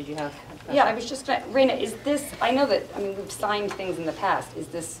 Jennifer, did you have? Yeah, I was just gonna, Raina, is this, I know that, I mean, we've signed things in the past. Is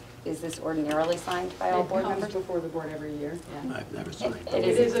this ordinarily signed by all board members? It comes before the board every year, yeah. I've never signed. It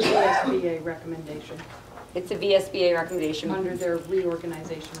is a VSBA recommendation. It's a VSBA recommendation. Under their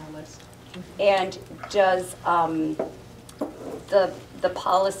reorganizational list. And does the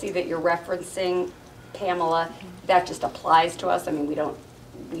policy that you're referencing, Pamela, that just applies to us? I mean, we don't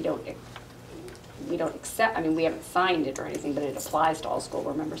accept, I mean, we haven't signed it or anything, but it applies to all school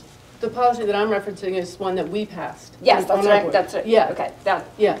board members. The policy that I'm referencing is one that we passed. Yes, that's on our right, board. that's it. Yeah. Okay,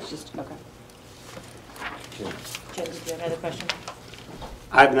 Yeah. just, okay. Jen, did you have another question?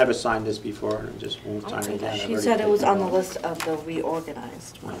 I've never signed this before, and I just won't sign it again. I've She already said it was taken on the it. list of the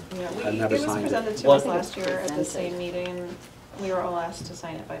reorganized. I've never It was signed presented it. to us last year at the same meeting. We were all asked to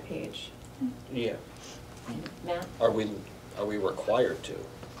sign it by page. Yeah. Matt? Are we required to?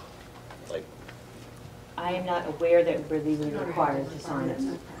 Like, I am not aware that we're legally required to sign it.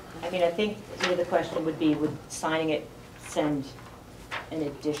 I mean, I think the question would be, would signing it send an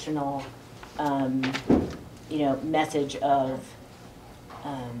additional, message of,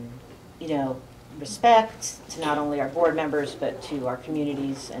 respect to not only our board members, but to our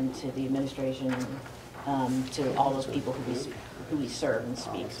communities and to the administration, to all those people who we serve and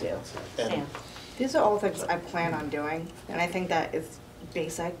speak to. Sam? These are all things I plan on doing, and I think that is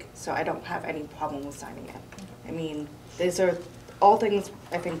basic, so I don't have any problem with signing it. I mean, these are all things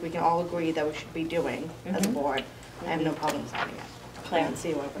I think we can all agree that we should be doing as a board. I have no problem signing it. I don't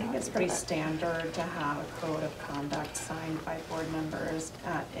see what I think it's pretty standard to have a code of conduct signed by board members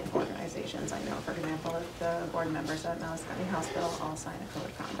in organizations. I know, for example, if the board members at Malice County Hospital all sign a code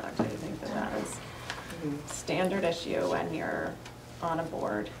of conduct, I think that is standard issue when you're on a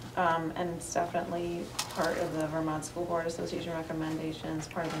board. And it's definitely part of the Vermont School Board Association recommendations,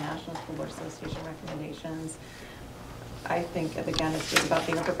 part of the National School Board Association recommendations. I think, again, it's just about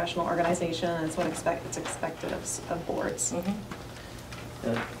being a professional organization, and it's what it's expected of boards.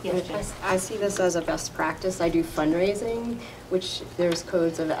 I see this as a best practice. I do fundraising, which there's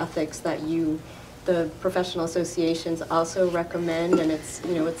codes of ethics that the professional associations also recommend, and it's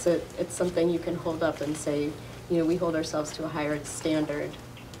something you can hold up and say, we hold ourselves to a higher standard.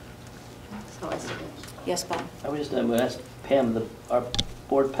 That's how I see it. Yes, Bob? I'm going to ask Pam, our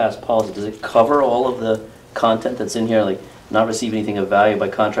board passed policy, does it cover all of the content that's in here, like not receive anything of value by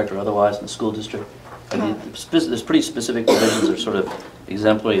contract or otherwise in the school district? I mean, there's pretty specific provisions that are sort of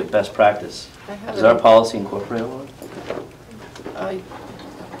exemplary of best practice. Does our policy incorporate all of it?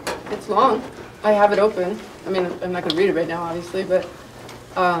 It's long. I have it open. I mean, I'm not going to read it right now, obviously, but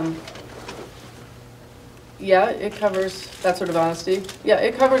yeah, it covers that sort of honesty. Yeah,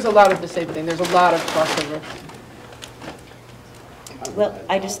 it covers a lot of the same thing. There's a lot of crossover. Well,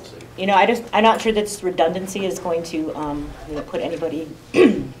 I'm not sure that this redundancy is going to, put anybody,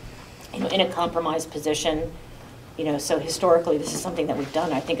 in a compromised position. So historically, this is something that we've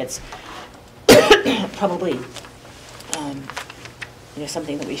done. I think it's probably,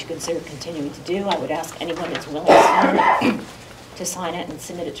 something that we should consider continuing to do. I would ask anyone that's willing to sign it and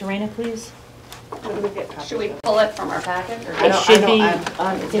submit it to Raina, please. Should we pull it from our packet? Or It should be,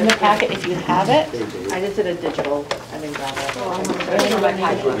 it's in the packet if you have it. I just did a digital, I didn't grab it.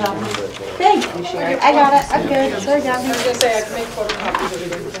 Thank you, Sherry. I got it, I'm good. Sorry, Gabby. I was going to say, I can make photocopies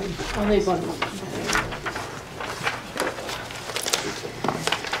of everything. I'll need one.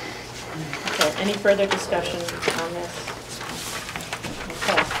 Okay, any further discussion on this?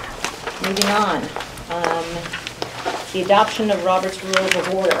 Okay, moving on. The adoption of Robert's Rules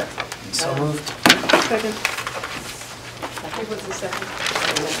of Order. So moved. Second. Who was the second?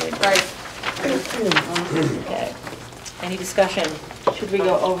 Right. Okay. Any discussion? Should we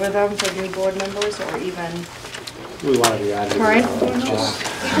go over them for new board members or even? We want to be added. Current?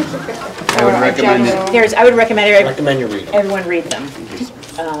 I would recommend I would recommend you read them. everyone read them.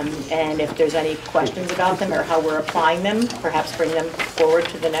 And if there's any questions about them or how we're applying them, perhaps bring them forward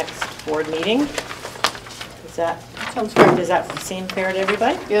to the next board meeting. Sounds fair. Does that seem fair to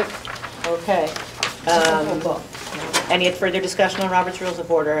everybody? Yep. Okay. Any further discussion on Robert's Rules of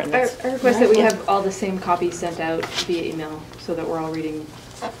Order? And I that's- request that we have all the same copies sent out via email so that we're all reading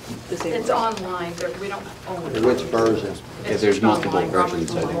the same. It's online, but we don't own it. Which version? Yeah, there's It's multiple online,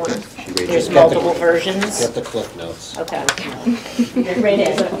 versions, I Robert's think. She raised There's it. multiple versions? Get the Cliff Notes. Okay.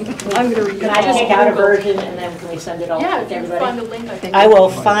 Raina, I'm going to read can I take out a version and then can we send it all Yeah, to if you everybody? find a link, I think. I will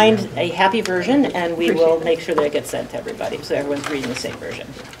find a happy version and we will make sure that it gets sent to everybody, so everyone's reading the same version.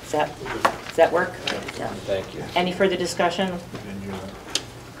 Does that work? Thank you. Any further discussion?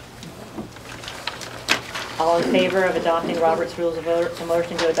 All in favor of adopting Robert's Rules of Order, a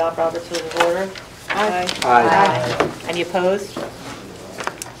motion to adopt Robert's Rules of Order? Aye. Aye. Any opposed?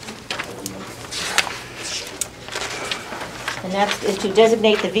 And that is to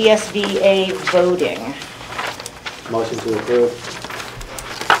designate the VSBA voting. Motion to approve.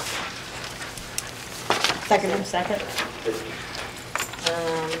 Second.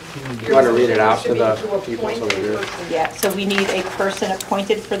 You want to read it out to the people so they hear it? Yeah, so we need a person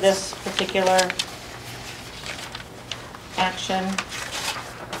appointed for this particular action.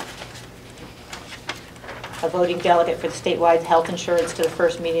 A voting delegate for the statewide health insurance to the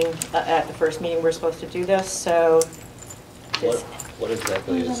first meeting, at the first meeting we're supposed to do this, so. What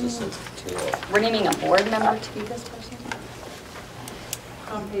exactly is this to? We're naming a board member to be this person?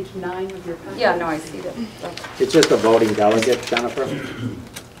 on page 9 of your packet. Yeah, no, I see that. It's just a voting delegate, Jennifer.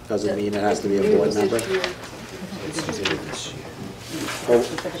 Doesn't mean it has to be a board member.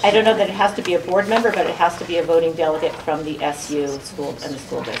 I don't know that it has to be a board member, but it has to be a voting delegate from the SU school and the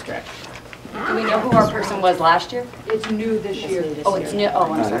school district. Do we know who our person was last year? It's new this year. Oh, it's new,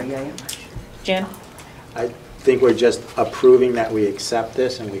 oh, I'm sorry, yeah. Jim? I think we're just approving that we accept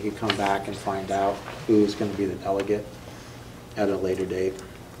this, and we can come back and find out who's going to be the delegate at a later date.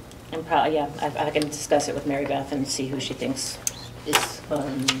 And probably, yeah, I can discuss it with Mary Beth and see who she thinks is,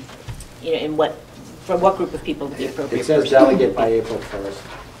 you know, in what, from what group of people would be appropriate. It says delegate by April 1st.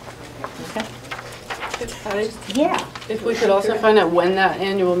 Yeah. If we could also find out when that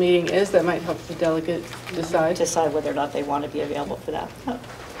annual meeting is, that might help the delegate decide. Decide whether or not they want to be available for that. Oh.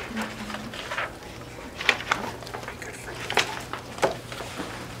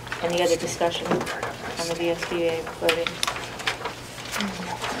 Any other discussion on the VSBA voting?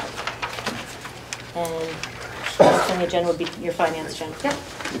 And next on the agenda would be your finance, Jen. Yep.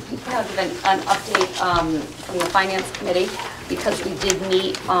 I have an update from the Finance Committee because we did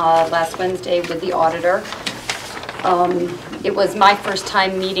meet last Wednesday with the auditor. It was my first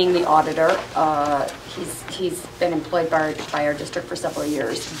time meeting the auditor. He's been employed by our district for several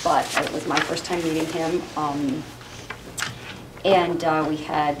years, but it was my first time meeting him. And we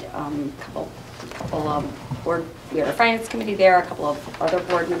had a couple of board, we had a Finance Committee there, a couple of other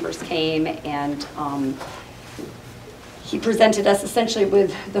board members came, and he presented us essentially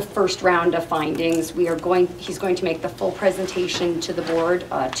with the first round of findings. He's going to make the full presentation to the board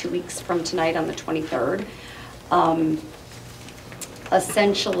 2 weeks from tonight on the 23rd.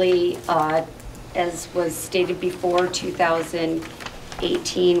 Essentially, as was stated before,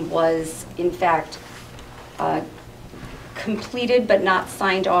 2018 was in fact completed but not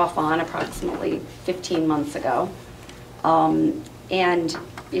signed off on approximately 15 months ago. And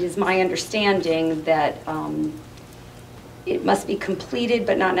it is my understanding that it must be completed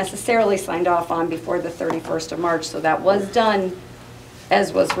but not necessarily signed off on before the 31st of March. So that was done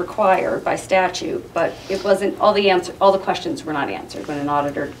as was required by statute, but it wasn't, all the questions were not answered. When an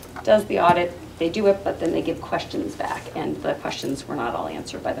auditor does the audit, they do it, but then they give questions back, and the questions were not all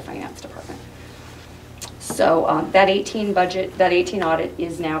answered by the finance department. So that 18 audit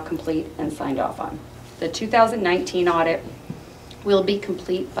is now complete and signed off on. The 2019 audit will be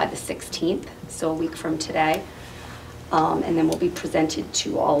complete by the 16th, so a week from today, and then will be presented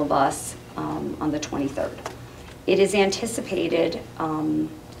to all of us on the 23rd. It is anticipated, and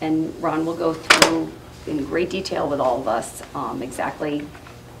Ron will go through in great detail with all of us exactly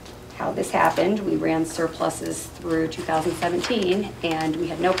how this happened. We ran surpluses through 2017, and we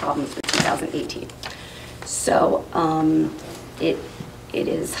had no problems with 2018. So it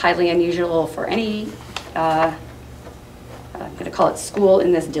is highly unusual for any, I'm going to call it school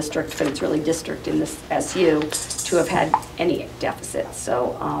in this district, but it's really district in this SU, to have had any deficit.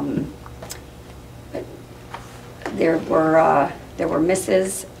 So there were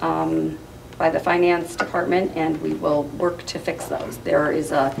misses by the finance department, and we will work to fix those. There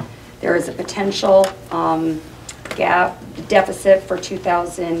is a potential deficit for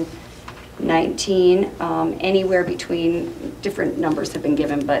 2019, anywhere between, different numbers have been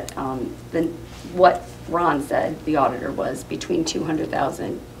given, but what Ron said, the auditor, was between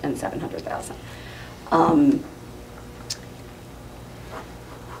 200,000 and 700,000.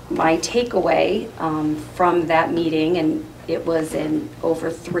 My takeaway from that meeting, and it was an over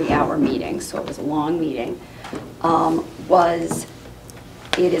 3-hour meeting, so it was a long meeting, was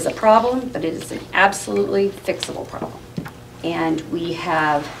it is a problem, but it is an absolutely fixable problem. And we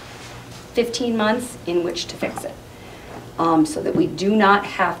have 15 months in which to fix it, so that we do not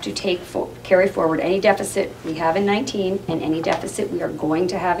have to carry forward any deficit we have in 19 and any deficit we are going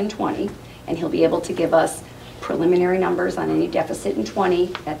to have in 20, and he'll be able to give us preliminary numbers on any deficit in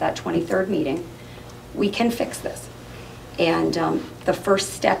 20 at that 23rd meeting. We can fix this. And the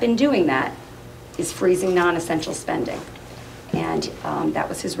first step in doing that is freezing non-essential spending. And that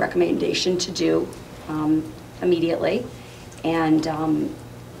was his recommendation to do immediately. And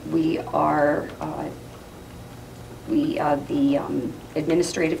the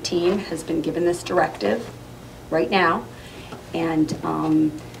administrative team has been given this directive right now. And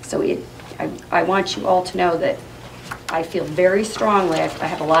so I want you all to know that I feel very strongly, I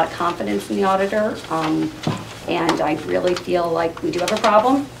have a lot of confidence in the auditor, and I really feel like we do have a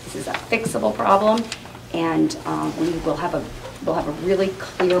problem. This is a fixable problem, and we'll have a really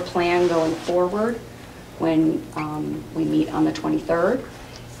clear plan going forward when we meet on the 23rd.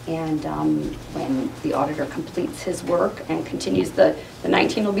 And when the auditor completes his work and continues, the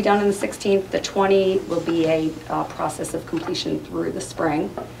 19 will be done on the 16th, the 20 will be a process of completion through the spring.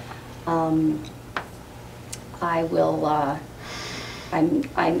 I will, I'm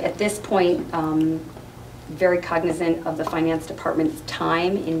at this point very cognizant of the finance department's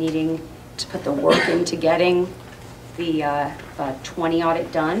time in needing to put the work into getting the 20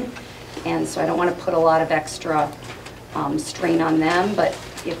 audit done. And so I don't want to put a lot of extra strain on them, but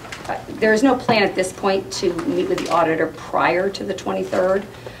if there's no plan at this point to meet with the auditor prior to the 23rd.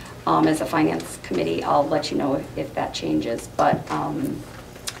 As a finance committee, I'll let you know if that changes. But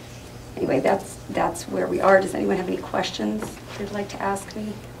anyway, that's where we are. Does anyone have any questions they'd like to ask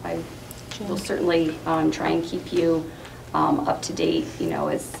me? I will certainly try and keep you up to date, you know,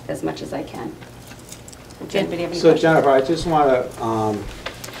 as much as I can. Does anybody have any questions? Jennifer, I just want to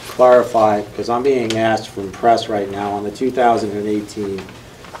clarify, because I'm being asked from press right now on the 2018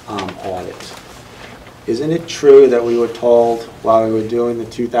 audit. Isn't it true that we were told while we were doing the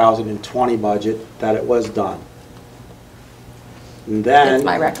 2020 budget that it was done? And then, that's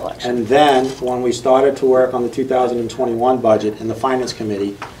my recollection. And then when we started to work on the 2021 budget in the Finance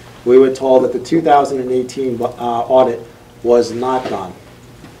Committee, we were told that the 2018 audit was not done.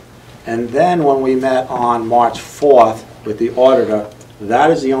 And then when we met on March 4th with the auditor,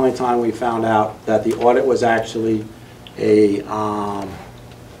 that is the only time we found out that the audit was actually a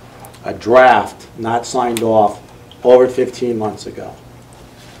draft, not signed off, over 15 months ago.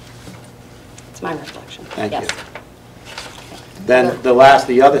 It's my recollection. Thank yes. you. Then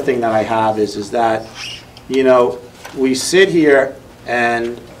the other thing that I have is that, you know, we sit here,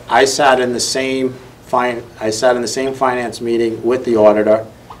 and I sat in the same finance meeting with the auditor.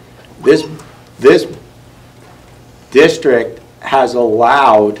 This district has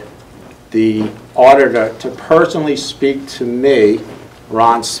allowed the auditor to personally speak to me,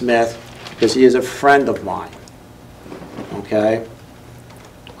 Ron Smith, because he is a friend of mine, okay?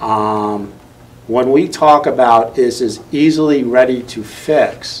 When we talk about is easily ready to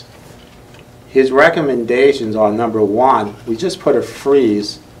fix, his recommendations are, number one, we just put a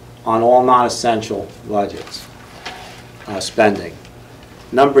freeze on all non-essential budgets, spending.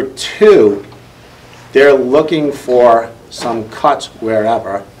 Number two, they're looking for some cuts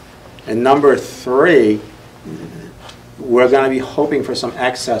wherever. And number three, we're going to be hoping for some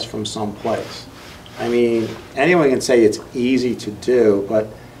excess from someplace. I mean, anyone can say it's easy to do, but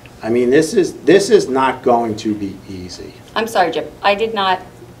I mean, this is not going to be easy. I'm sorry, Jim. I did not,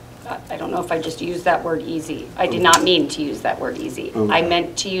 I don't know if I just used that word easy. I did not mean to use that word easy. Okay. I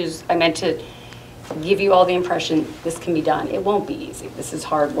meant to give you all the impression this can be done. It won't be easy. This is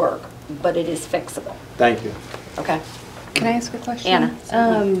hard work, but it is fixable. Thank you. Okay. Can I ask a question?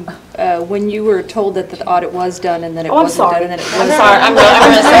 Anna. When you were told that the audit was done and then it wasn't done and then it was I'm sorry. I'm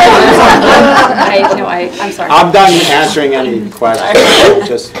really sorry. I'm sorry. I'm done answering any questions.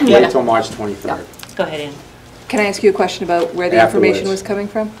 Just wait till March 23rd. Yeah. Go ahead, Ann. Can I ask you a question about where the information was coming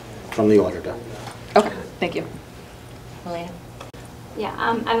from? From the auditor. Okay, thank you. Elena? Yeah,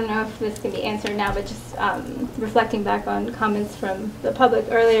 I don't know if this can be answered now, but just reflecting back on comments from the public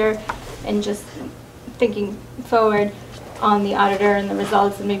earlier and just thinking forward on the auditor and the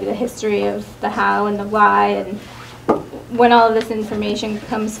results and maybe the history of the how and the why, and when all of this information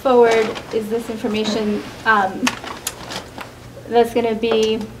comes forward, is this information that's going to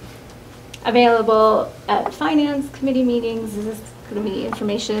be available at finance committee meetings? Is this going to be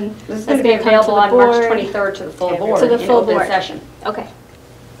information that's going to be available on March 23rd to the full board to the full board session? Okay,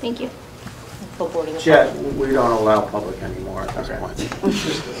 thank you. Full board of the Chet, we don't allow public anymore at this point.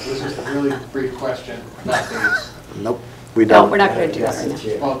 This is a really brief question about these. Nope, we don't. No, we're not going to do that right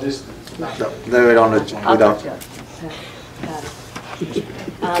now. Well, just no, we don't. We don't.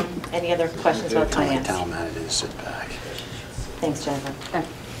 Any other questions about finance? Town manager to sit back. Thanks, Jennifer. Okay.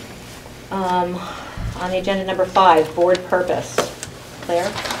 On the agenda number 5, board purpose.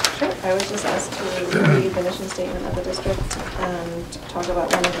 Claire? Sure. I was just asked to read the mission statement of the district and talk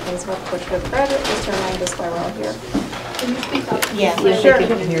about one of the things about the push for the graduate, just to remind us why we're all here. Can you speak up? Yeah, sure.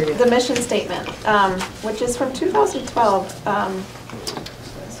 The mission statement, which is from 2012.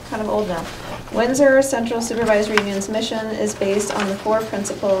 It's kind of old now. Windsor Central Supervisory Union's mission is based on the 4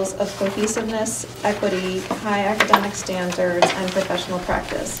 principles of cohesiveness, equity, high academic standards, and professional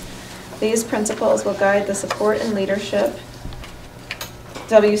practice. These principles will guide the support and leadership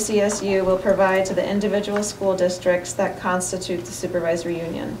WCSU will provide to the individual school districts that constitute the supervisory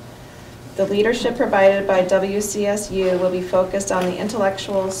union. The leadership provided by WCSU will be focused on the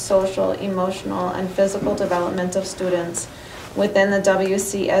intellectual, social, emotional, and physical development of students within the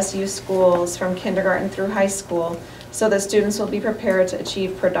WCSU schools from kindergarten through high school, so that students will be prepared to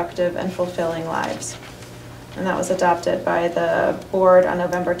achieve productive and fulfilling lives. And that was adopted by the board on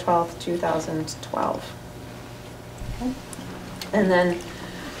November 12th, 2012. And then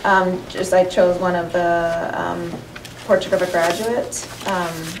I chose one of the Portrait of a Graduate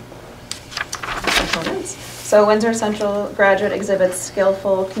components. So Windsor Central graduate exhibits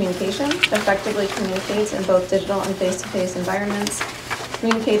skillful communication, effectively communicates in both digital and face-to-face environments,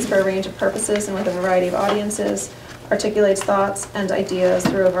 communicates for a range of purposes and with a variety of audiences, articulates thoughts and ideas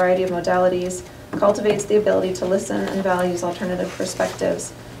through a variety of modalities, cultivates the ability to listen and values alternative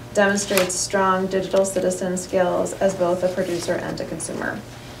perspectives, demonstrates strong digital citizen skills as both a producer and a consumer.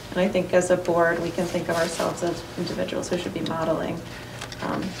 And I think as a board, we can think of ourselves as individuals who should be modeling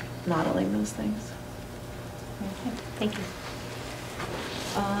those things. Okay, thank you.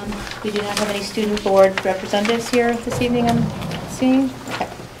 We do not have any student board representatives here this evening, I'm seeing. Okay.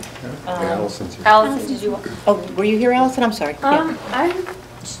 Allison's here. Allison, did you? Oh, were you here, Allison? I'm sorry. Yeah. I'm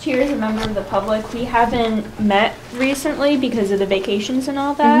just here as a member of the public. We haven't met recently because of the vacations and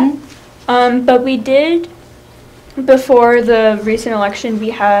all that. But we did, before the recent election, we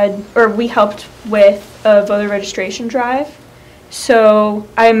helped with a voter registration drive. So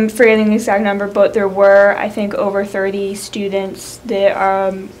I'm forgetting the exact number, but there were, I think, over 30 students that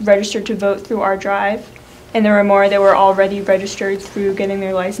registered to vote through our drive. And there were more that were already registered through getting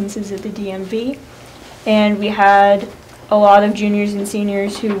their licenses at the DMV. And we had a lot of juniors and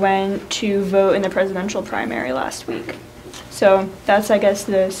seniors who went to vote in the presidential primary last week. So that's, I guess,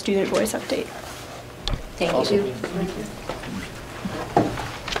 the student voice update. Thank you.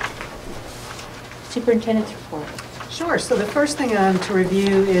 Superintendent's report. Sure. So the first thing to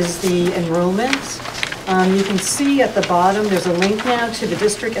review is the enrollment. You can see at the bottom there's a link now to the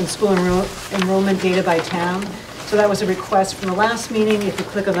district and school enrollment data by town. So that was a request from the last meeting. If you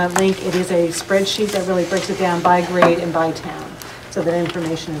click on that link, it is a spreadsheet that really breaks it down by grade and by town, so that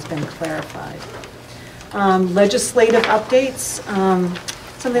information has been clarified. Legislative updates.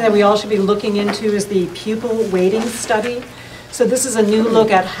 Something that we all should be looking into is the pupil weighting study. So this is a new look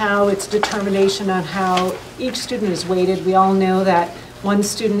at how it's determination on how each student is weighted. We all know that one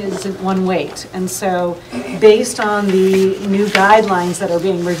student isn't one weight. And so based on the new guidelines that are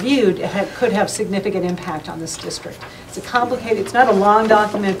being reviewed, it could have significant impact on this district. It's a complicated, it's not a long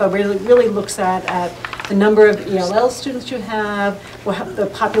document, but really looks at the number of ELL students you have, the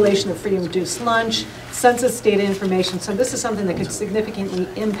population of free and reduced lunch, census data information. So this is something that could significantly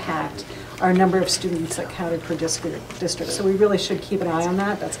impact our number of students that counted per district. So we really should keep an eye on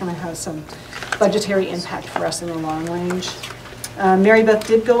that. That's going to have some budgetary impact for us in the long range. Mary Beth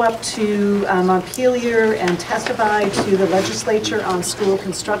did go up to Montpelier and testify to the legislature on school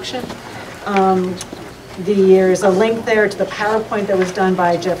construction. There's a link there to the PowerPoint that was done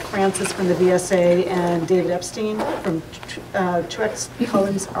by Jeff Francis from the VSA and David Epstein from Truex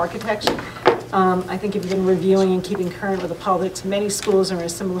Collins Architects. I think if you've been reviewing and keeping current with the politics, many schools are in a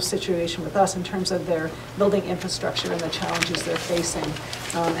similar situation with us in terms of their building infrastructure and the challenges they're facing.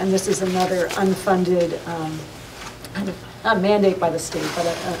 And this is another unfunded, not mandate by the state, but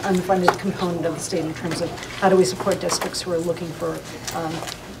an unfunded component of the state in terms of how do we support districts who are looking for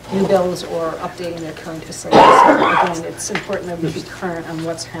new builds or updating their current facilities. So again, it's important that we be current on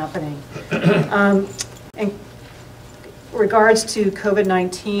what's happening. In regards to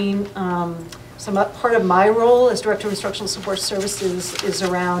COVID-19, part of my role as Director of Instructional Support Services is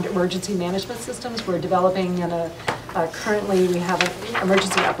around emergency management systems. We're developing currently we have an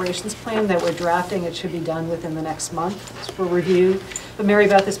emergency operations plan that we're drafting. It should be done within the next month for review. But Mary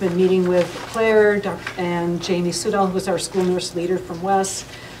Beth has been meeting with Claire and Jamie Sudall, who is our school nurse leader from West,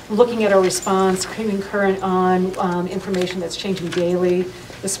 looking at our response, keeping current on information that's changing daily.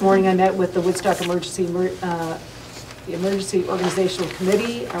 This morning I met with the Woodstock the Emergency Organizational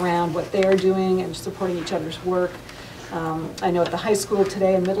Committee around what they're doing and supporting each other's work. I know at the high school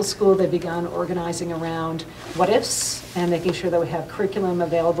today and middle school, they've begun organizing around what ifs and making sure that we have curriculum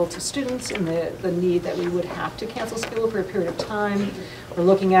available to students and the need that we would have to cancel school for a period of time. We're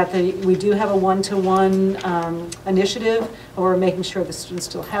looking at we do have a one-to-one initiative, and we're making sure the students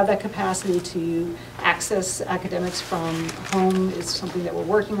still have that capacity to access academics from home is something that we're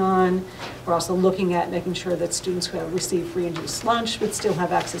working on. We're also looking at making sure that students who have received free and reduced lunch would still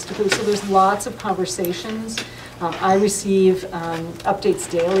have access to food. So there's lots of conversations. I receive updates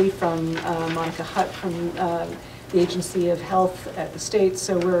daily from Monica Hutt from the Agency of Health at the state.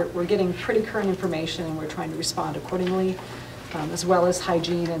 So we're getting pretty current information and we're trying to respond accordingly, as well as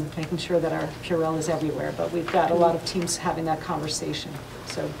hygiene and making sure that our Purell is everywhere. But we've got a lot of teams having that conversation.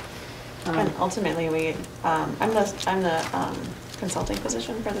 So, and ultimately, I'm the consulting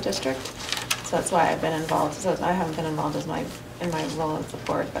position for the district. So that's why I've been involved. So I haven't been involved in my role as the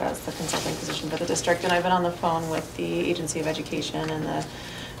board, but as the consulting position for the district. And I've been on the phone with the Agency of Education and the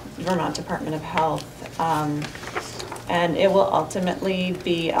Vermont Department of Health. And it will ultimately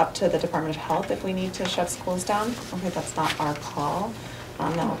be up to the Department of Health if we need to shut schools down. Okay, that's not our call.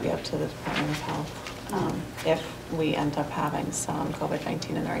 That will be up to the Department of Health if we end up having some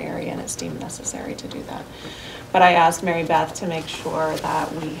COVID-19 in our area and it's deemed necessary to do that. But I asked Mary Beth to make sure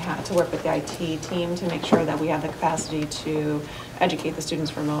that we had to work with the IT team to make sure that we have the capacity to educate the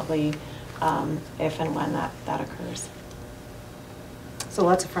students remotely if and when that occurs. So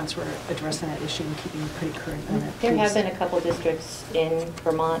lots of fronts were addressing that issue and keeping pretty current on it. There have been a couple districts in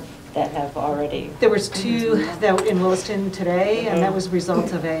Vermont that have already. There was two that were in Williston today, and that was a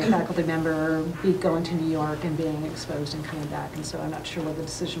result of a faculty member going to New York and being exposed and coming back. And so I'm not sure what the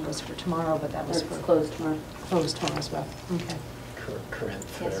decision was for tomorrow, but that was for closed tomorrow. Closed tomorrow as well. Okay.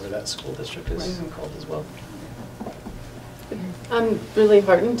 Corinth, whatever that school district is called as well. I'm really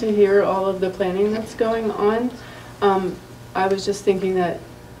heartened to hear all of the planning that's going on. I was just thinking that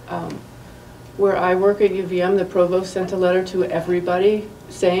where I work at UVM, the provost sent a letter to everybody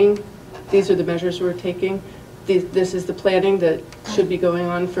saying, these are the measures we're taking. This is the planning that should be going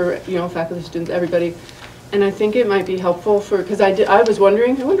on for faculty, students, everybody. And I think it might be helpful because I was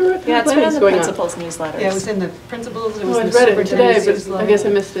wondering, I wonder what kind of planning is going on. Yeah, it's been in the principal's newsletters. Yeah, it was in the principal's, it was I in the read it today, superintendent's but I guess I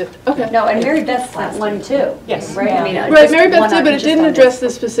missed it. Okay. No, and Mary Beth sent one too. Yes. Right? I mean, Right, Mary Beth did, but it didn't address the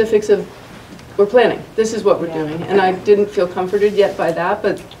specifics of, we're planning, this is what we're doing. And I didn't feel comforted yet by that,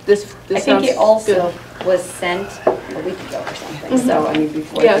 but this sounds good. I think it also was sent a week ago or something, so I mean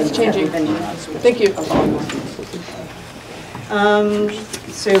before. Yeah, it's changing. Thank you.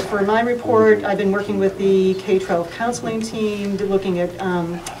 So for my report, I've been working with the K-12 counseling team, looking at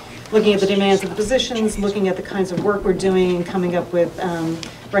the demands of the positions, looking at the kinds of work we're doing, coming up with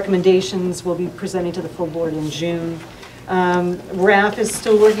recommendations we'll be presenting to the full board in June. RAF is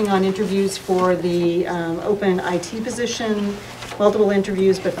still working on interviews for the open IT position, multiple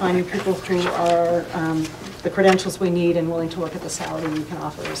interviews, but finding people who are the credentials we need and willing to work at the salary we can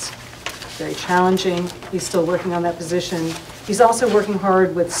offer is very challenging. He's still working on that position. He's also working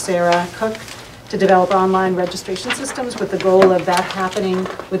hard with Sarah Cook to develop online registration systems with the goal of that happening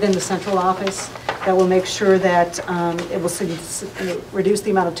within the central office. That will make sure that it will reduce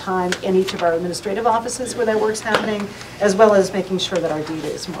the amount of time in each of our administrative offices where that work's happening, as well as making sure that our data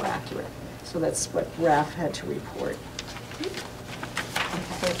is more accurate. So that's what RAF had to report.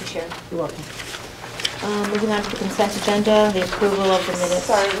 Thank you, Chair. You're welcome. Moving on to the consent agenda, the approval of the minutes.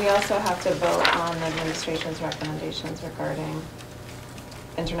 Sorry, we also have to vote on the administration's recommendations regarding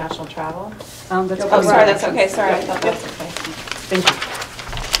international travel. That's sorry, that's okay. Sorry, I thought that's okay. Thank you.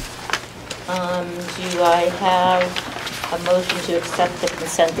 Do I have a motion to accept the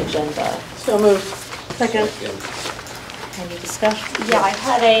consent agenda? So moved. Second. Any discussion? Yeah, I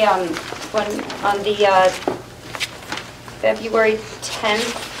had a one on the February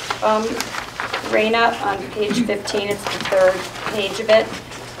 10th, Raina, on page 15, it's the third page of it.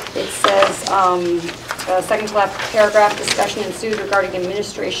 It says, second to last paragraph, discussion ensued regarding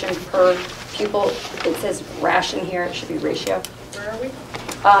administration per pupil. It says ration here, it should be ratio. Where are we?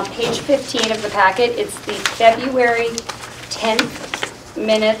 Page 15 of the packet, it's the February 10th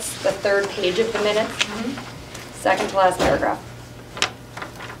minutes, the third page of the minutes. Second to last paragraph.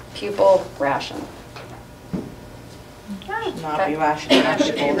 Pupil ration. Should not be rational.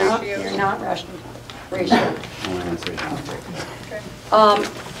 You're not rational. Ratio.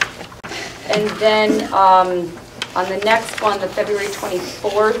 And then on the next one, the February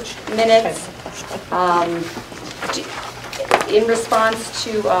 24th minutes, in response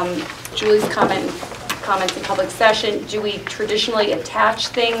to Julie's comments in public session, do we traditionally attach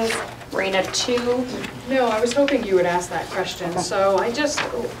things, Raina, to? No, I was hoping you would ask that question. So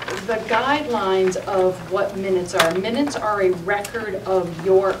the guidelines of what minutes are a record of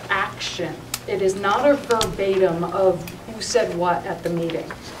your action. It is not a verbatim of who said what at the meeting.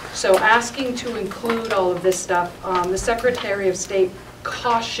 So asking to include all of this stuff, the Secretary of State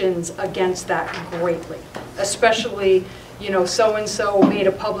cautions against that greatly, especially, so-and-so made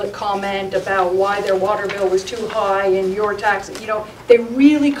a public comment about why their water bill was too high and your tax, they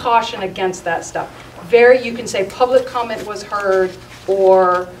really caution against that stuff. You can say public comment was heard,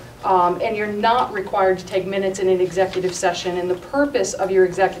 or, and you're not required to take minutes in an executive session, and the purpose of your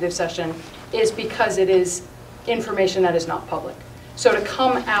executive session is because it is information that is not public. So to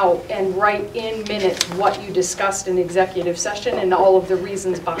come out and write in minutes what you discussed in executive session and all of the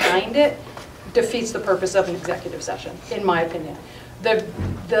reasons behind it defeats the purpose of an executive session, in my opinion.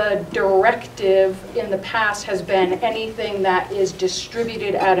 The directive in the past has been anything that is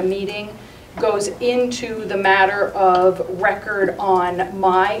distributed at a meeting goes into the matter of record on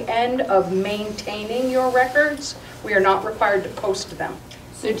my end of maintaining your records. We are not required to post them.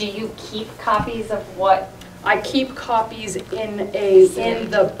 So do you keep copies of what? I keep copies in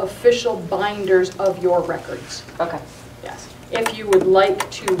the official binders of your records. Okay. Yes. If you would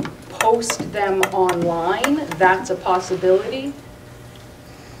like to post them online, that's a possibility.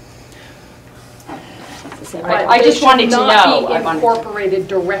 But I just wanted to know. They should not be incorporated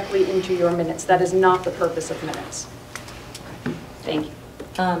directly into your minutes. That is not the purpose of minutes. Thank you.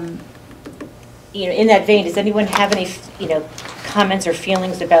 You know, in that vein, does anyone have any, comments or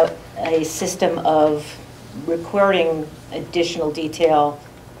feelings about a system of recording additional detail?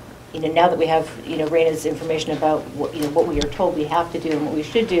 Now that we have, Raina's information about what we are told we have to do and what we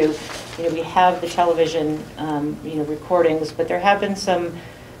should do, we have the television, recordings, but there have been some,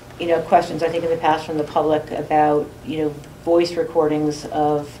 questions, I think, in the past from the public about, voice recordings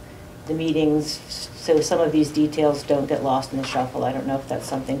of the meetings, so some of these details don't get lost in the shuffle. I don't know if that's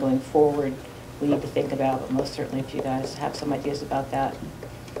something going forward we need to think about, but most certainly if you guys have some ideas about that.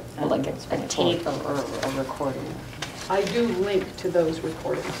 Like a tape or a recording. I do link to those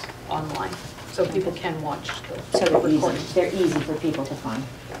recordings online, so people can watch the So recordings. they're easy for people to find.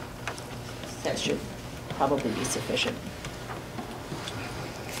 That should probably be sufficient.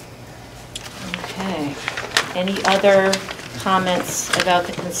 Okay. Any other comments about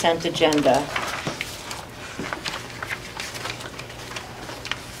the consent agenda?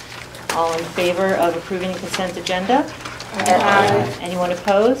 All in favor of approving the consent agenda? Aye. Anyone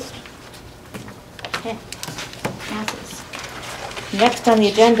opposed? Okay. Passes. Next on the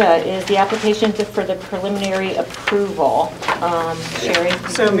agenda is the application for the preliminary approval. Sherry?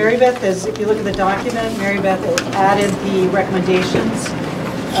 So Mary Beth is, if you look at the document, Mary Beth has added the recommendations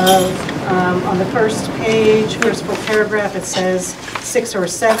of, on the first page, first full paragraph, it says 6 or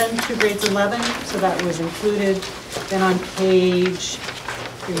 7 to grades 11, so that was included. Then on page,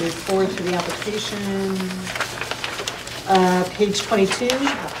 we move forward to the application, page 22,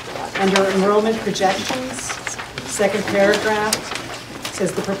 under enrollment projections, second paragraph,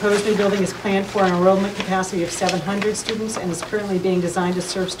 says the proposed new building is planned for an enrollment capacity of 700 students and is currently being designed to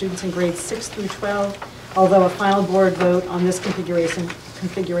serve students in grades 6 through 12, although a final board vote on this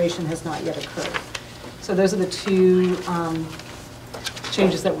configuration has not yet occurred. So those are the two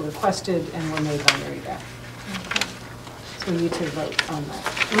changes that were requested and were made by Mary Beth. So we need to vote on that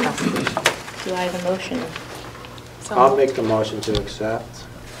application. Do I have a motion? I'll make the motion to accept.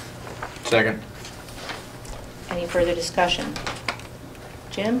 Second. Any further discussion?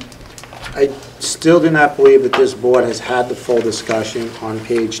 Jim? I still do not believe that this board has had the full discussion on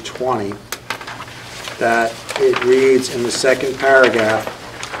page 20, that it reads in the second paragraph,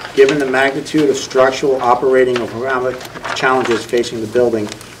 given the magnitude of structural, operating, or economic challenges facing the building,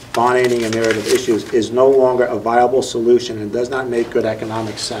 bonding and narrative issues is no longer a viable solution and does not make good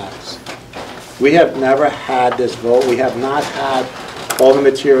economic sense. We have never had this vote. We have not had all the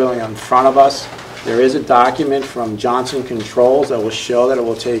material in front of us. There is a document from Johnson Controls that will show that it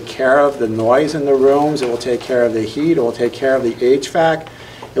will take care of the noise in the rooms, it will take care of the heat, it will take care of the HVAC,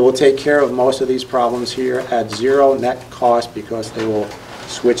 it will take care of most of these problems here at zero net cost because they will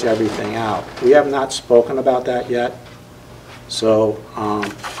switch everything out. We have not spoken about that yet. So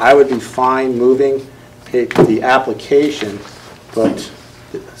I would be fine moving the application, but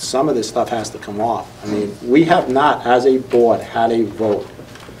some of this stuff has to come off. I mean, we have not, as a board, had a vote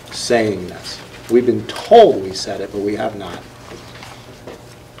saying this. We've been told we said it, but we have not.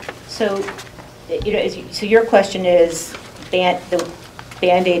 So, so your question is the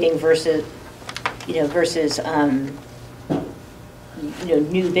band-aiding versus, versus,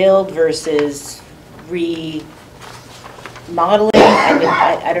 new build versus remodeling. I mean,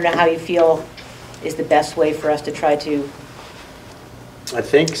 I don't know how you feel is the best way for us to try to I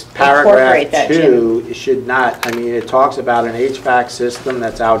think paragraph 2 should not, I mean, it talks about an HVAC system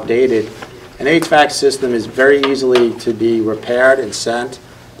that's outdated. An HVAC system is very easily to be repaired and sent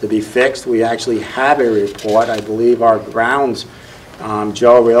to be fixed. We actually have a report. I believe our grounds,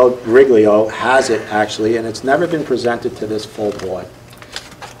 Joe Riglio has it actually, and it's never been presented to this full board.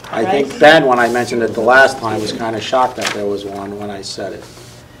 I think Ben, when I mentioned it the last time, was kind of shocked that there was one when I said it.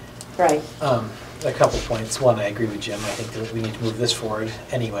 Right. A couple points. One, I agree with Jim. I think that we need to move this forward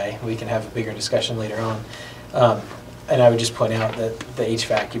anyway. We can have a bigger discussion later on. And I would just point out that the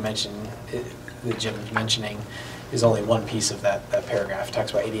HVAC you mentioned, that Jim was mentioning, is only one piece of that paragraph. It talks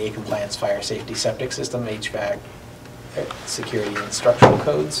about ADA compliance, fire safety, septic system, HVAC, security, and structural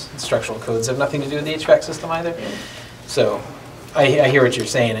codes. Structural codes have nothing to do with the HVAC system either. So I hear what you're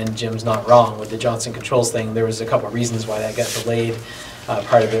saying, and Jim's not wrong with the Johnson Controls thing. There was a couple of reasons why that got delayed.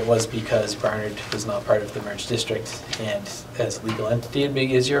 Part of it was because Barnard was not part of the merged district, and as a legal entity, it'd be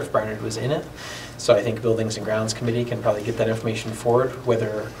easier if Barnard was in it. So I think Buildings and Grounds Committee can probably get that information forward,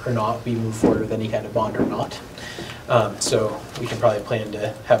 whether or not we move forward with any kind of bond or not. So we can probably plan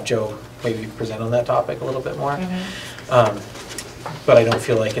to have Joe maybe present on that topic a little bit more. But I don't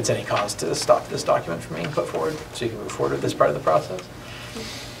feel like it's any cause to stop this document from being put forward, so you can move forward with this part of the process.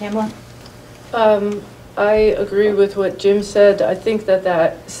 Pamela? I agree with what Jim said. I think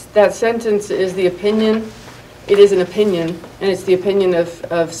that sentence is the opinion. It is an opinion, and it's the opinion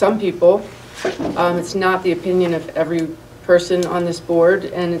of some people. It's not the opinion of every person on this board,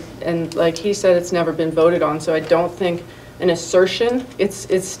 and like he said, it's never been voted on, so I don't think an assertion, it's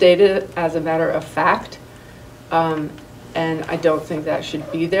stated as a matter of fact, and I don't think that should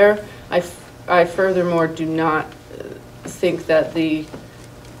be there. I furthermore do not think that the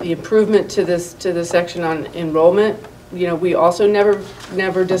improvement to this section on enrollment, you know, we also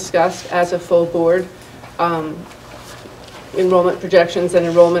never discussed as a full board enrollment projections and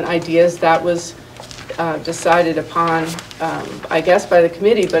enrollment ideas. That was decided upon, I guess, by the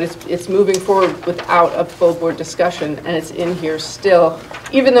committee, but it's moving forward without a full board discussion, and it's in here still,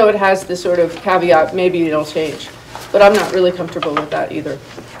 even though it has this sort of caveat, maybe it'll change. But I'm not really comfortable with that either.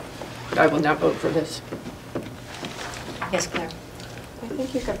 I will not vote for this. Yes, Claire? I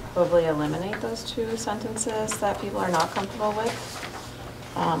think you could probably eliminate those two sentences that people are not comfortable with.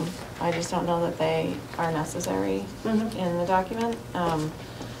 I just don't know that they are necessary in the document.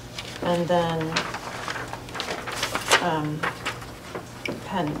 And then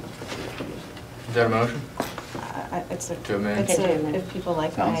Penn. Is that a motion? To amend? if people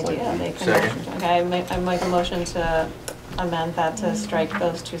like the idea, they can. Second. Okay, I make a motion to amend that to strike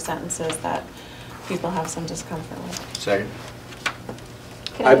those two sentences that people have some discomfort with. Second.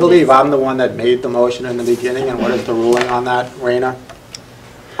 I believe I'm the one that made the motion in the beginning, and what is the ruling on that, Raina?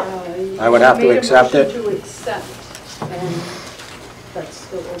 I would have to accept it. To accept, and that's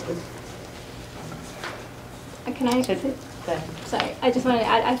still open. Can I? Sorry, I just wanted to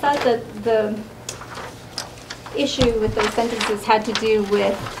add, I thought that the issue with those sentences had to do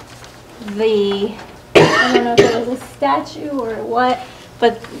with the, I don't know if it was a statute or what,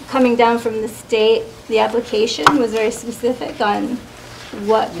 but coming down from the state, the application was very specific on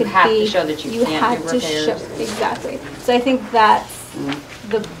what could be. You have to show that you can't do repairs. Exactly. So I think that's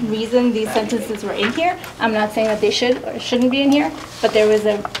the reason these sentences were in here. I'm not saying that they should or shouldn't be in here, but there was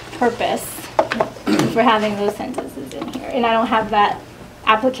a purpose for having those sentences in here. And I don't have that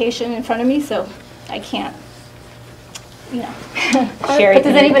application in front of me, so I can't, you know. Sherry, but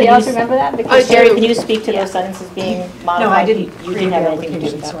does anybody else remember that? Because Sherry, can you speak to those sentences being modified? No, I didn't. You didn't have anything to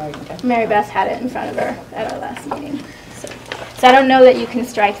do with that. Okay. Mary Beth had it in front of her at our last meeting. So I don't know that you can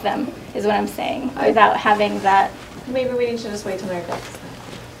strike them, is what I'm saying, without having that. Maybe we need to just wait till Mary Beth's.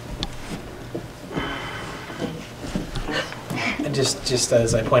 And just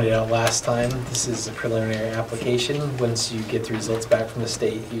as I pointed out last time, this is a preliminary application. Once you get the results back from the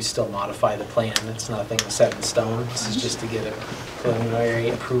state, you still modify the plan. It's nothing set in stone. This is just to get a preliminary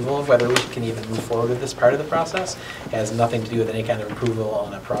approval of whether we can even move forward with this part of the process. It has nothing to do with any kind of approval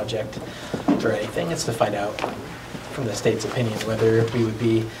on a project or anything. It's to find out from the state's opinion whether we would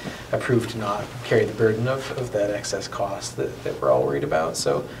be approved to not carry the burden of that excess cost that we're all worried about.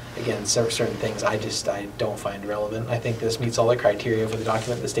 So again, certain things I don't find relevant. I think this meets all the criteria for the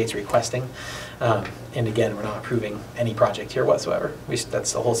document the state's requesting. And again, we're not approving any project here whatsoever.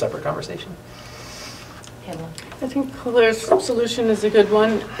 That's a whole separate conversation. I think Claire's solution is a good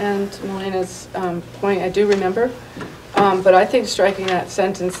one, and Melina's point I do remember. But I think striking that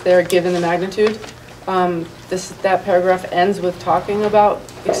sentence there, given the magnitude, that paragraph ends with talking about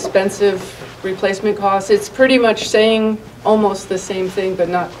expensive replacement costs. It's pretty much saying almost the same thing, but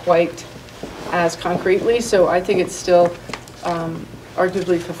not quite as concretely. So I think it's still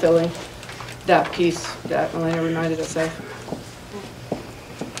arguably fulfilling that piece that Melina reminded us of.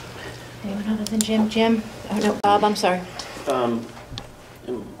 Anyone other than Jim? Jim? Oh, no, Bob, I'm sorry.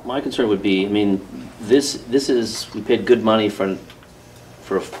 My concern would be, I mean, this is, we paid good money for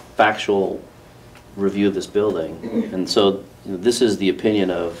a factual review of this building, and so this is the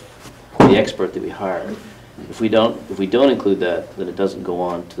opinion of the expert that we hired. If we don't include that, then it doesn't go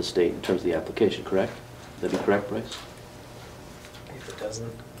on to the state in terms of the application, correct? Would that be correct, Bryce? If it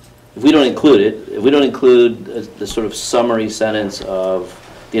doesn't. If we don't include it, if we don't include the sort of summary sentence of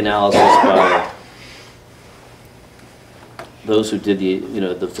the analysis by those who did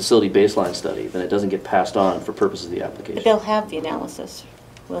the facility baseline study, then it doesn't get passed on for purposes of the application. But they'll have the analysis,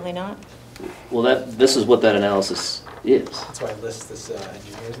 will they not? Well, this is what that analysis is. That's why I list this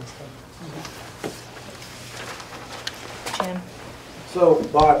engineers and stuff. Jim? So,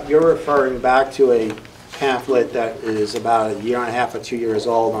 Bob, you're referring back to a pamphlet that is about 1.5 years or 2 years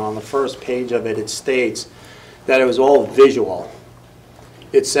old, and on the first page of it, it states that it was all visual.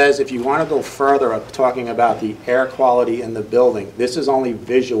 It says if you want to go further up talking about the air quality in the building, this is only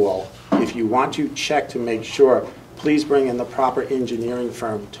visual. If you want to check to make sure, please bring in the proper engineering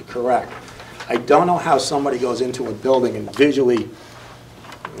firm to correct. I don't know how somebody goes into a building and visually,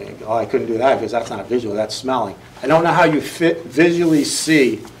 oh, I couldn't do that because that's not visual, that's smelling. I don't know how you visually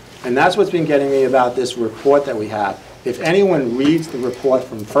see, and that's what's been getting me about this report that we have. If anyone reads the report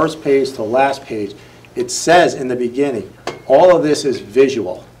from first page to last page, it says in the beginning, all of this is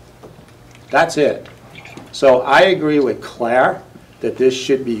visual. That's it. So I agree with Claire that this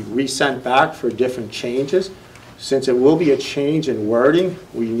should be resent back for different changes. Since it will be a change in wording,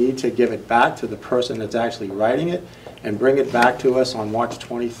 we need to give it back to the person that's actually writing it and bring it back to us on March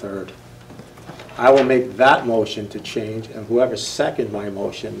 23rd. I will make that motion to change, and whoever seconded my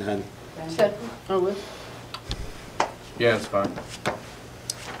motion then. Yeah, it's fine.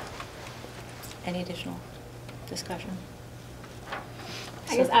 Any additional discussion?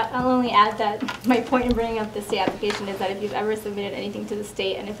 I guess I'll only add that my point in bringing up the state application is that if you've ever submitted anything to the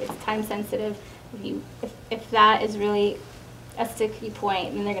state and if it's time sensitive, if that is really a sticky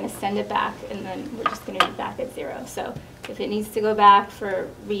point, then they're going to send it back and then we're just going to be back at zero. So if it needs to go back for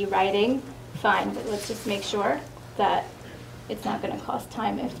rewriting, fine, but let's just make sure that it's not going to cost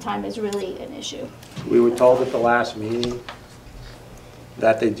time if time is really an issue. We were told at the last meeting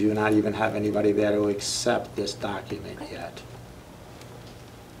that they do not even have anybody there to accept this document yet.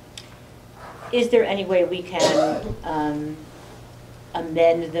 Is there any way we can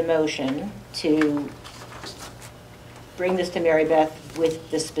amend the motion to bring this to Mary Beth with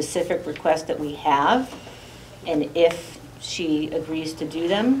the specific request that we have, and if she agrees to do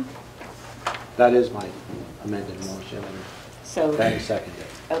them? That is my amended motion, and So, that is seconded.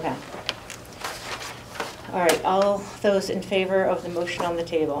 okay. All right, all those in favor of the motion on the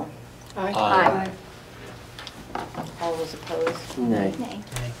table? Aye. Aye. All those opposed? Nay. Nay.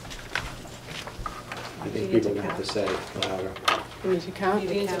 I think people are going to have to say it louder. You need to count? You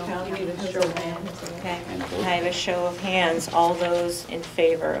need to count. You need a show of hands. Okay, can I have a show of hands, all those in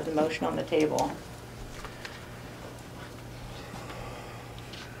favor of the motion on the table?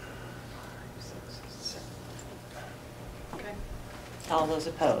 Okay. All those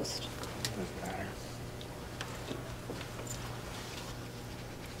opposed?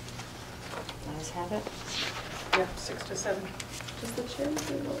 Ayes have it. Yep, 6 to 7. Does the chair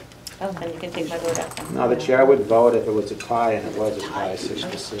vote? Oh, then you can take my vote out then. No, the chair would vote if it was a tie, and it was a tie, 6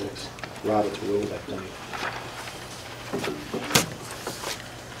 to 6. Robert's rule, I think.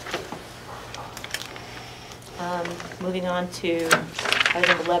 Moving on to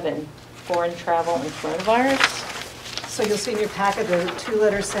item 11, foreign travel and coronavirus. So you'll see in your packet, there were 2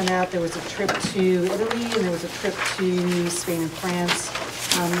 letters sent out. There was a trip to Italy and there was a trip to Spain and France.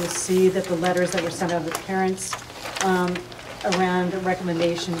 You'll see that the letters that were sent out to the parents around a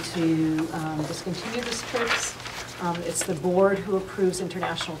recommendation to discontinue these trips. It's the board who approves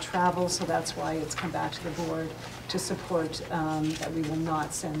international travel, so that's why it's come back to the board to support that we will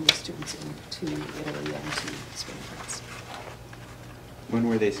not send the students to Italy and to Spain and France. When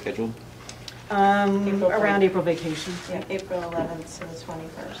were they scheduled? Around April vacation. Yeah, April 11th to the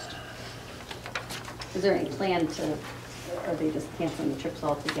 21st. Is there any plan to, are they just canceling the trips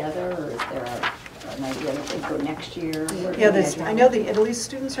altogether, or is there an idea that they go next year? Yeah, I know the Italy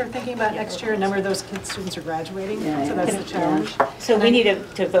students are thinking about next year. A number of those students are graduating, so that's the challenge. So we need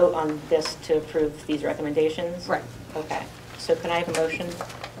to vote on this to approve these recommendations? Right. Okay. So can I have a motion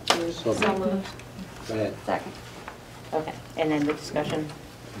to? So moved. Go ahead. Second. Okay, and then the discussion,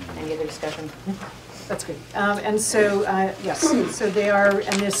 any other discussion? That's good. And so, yes, so they are,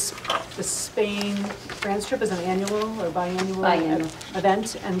 and the Spain France trip is an annual or biannual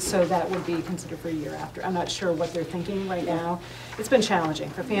event, and so that would be considered for a year after. I'm not sure what they're thinking right now. It's been challenging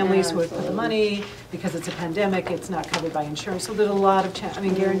for families who have put the money, because it's a pandemic, it's not covered by insurance, so there's a lot of, I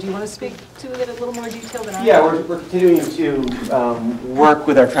mean, Garen, do you want to speak to it in a little more detail than I? Yeah, we're continuing to work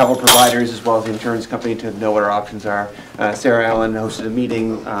with our travel providers as well as the insurance company to know what our options are. Sarah Allen hosted a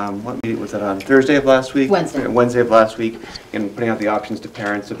meeting, what meeting was that on, Thursday of last week? Wednesday of last week, and putting out the options to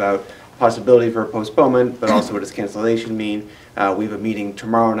parents about possibility for a postponement, but also what does cancellation mean. We have a meeting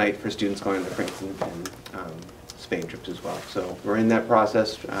tomorrow night for students going to the France and Spain trips as well. So we're in that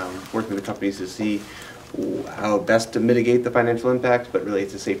process, working with the companies to see how best to mitigate the financial impact, but really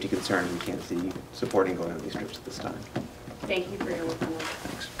it's a safety concern. We can't see supporting going on these trips at this time. Thank you for your work on this.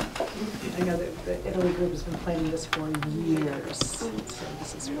 Thanks. I know that the Italy group has been planning this for years, so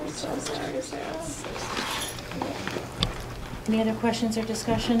this is really just. Any other questions or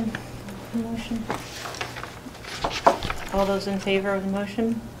discussion on the motion? All those in favor of the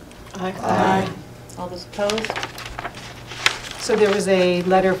motion? Aye. All those opposed? So there was a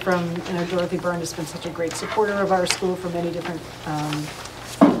letter from, Dorothy Byrne has been such a great supporter of our school for many different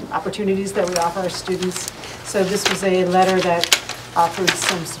opportunities that we offer our students. So this was a letter that offered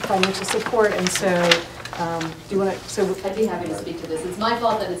some financial support, and so do you want to, so. I'd be happy to speak to this. It's my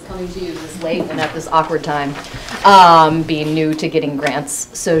fault that it's coming to you this late and at this awkward time, being new to getting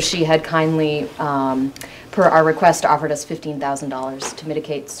grants. So she had kindly, per our request, offered us $15,000 to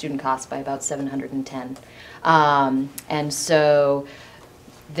mitigate student costs by about $710. And so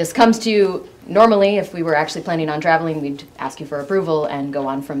this comes to you. Normally, if we were actually planning on traveling, we'd ask you for approval and go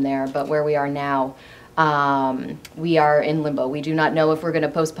on from there. But where we are now, we are in limbo. We do not know if we're going to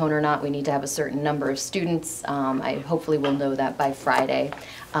postpone or not. We need to have a certain number of students. I hopefully will know that by Friday,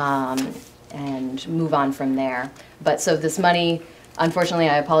 and move on from there. But so this money, unfortunately,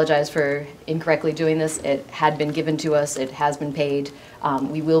 I apologize for incorrectly doing this. It had been given to us. It has been paid.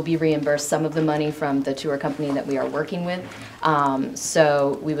 We will be reimbursed some of the money from the tour company that we are working with.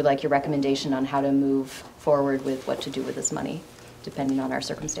 So we would like your recommendation on how to move forward with what to do with this money, depending on our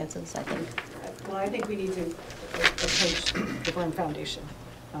circumstances, I think. Well, I think we need to approach the Byrne Foundation.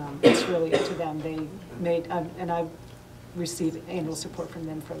 It's really up to them. They made, and I've received annual support from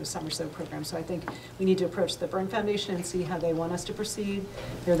them for the Summer Sow program. So I think we need to approach the Byrne Foundation and see how they want us to proceed.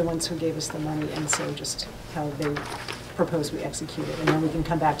 They're the ones who gave us the money, and so just how they propose we execute it. And then we can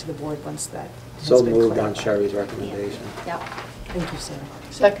come back to the board once that has So been moved clarified. on Sherry's recommendation. Yeah. Thank you, Sarah.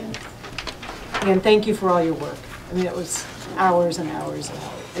 Second. And thank you for all your work. I mean, it was hours and hours and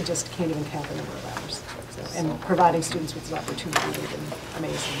hours. I just can't even count the number of hours. So, and providing students with this opportunity has been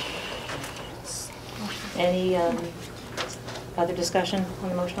amazing. Any other discussion on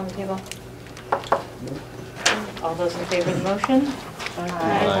the motion on the table? All those in favor of the motion?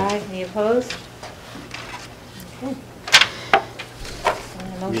 Aye. Any opposed? Okay.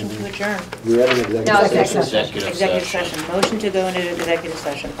 And a motion to adjourn. We had an executive session. Motion to go into executive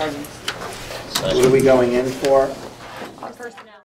session, pardon me. What are we going in for? Personnel.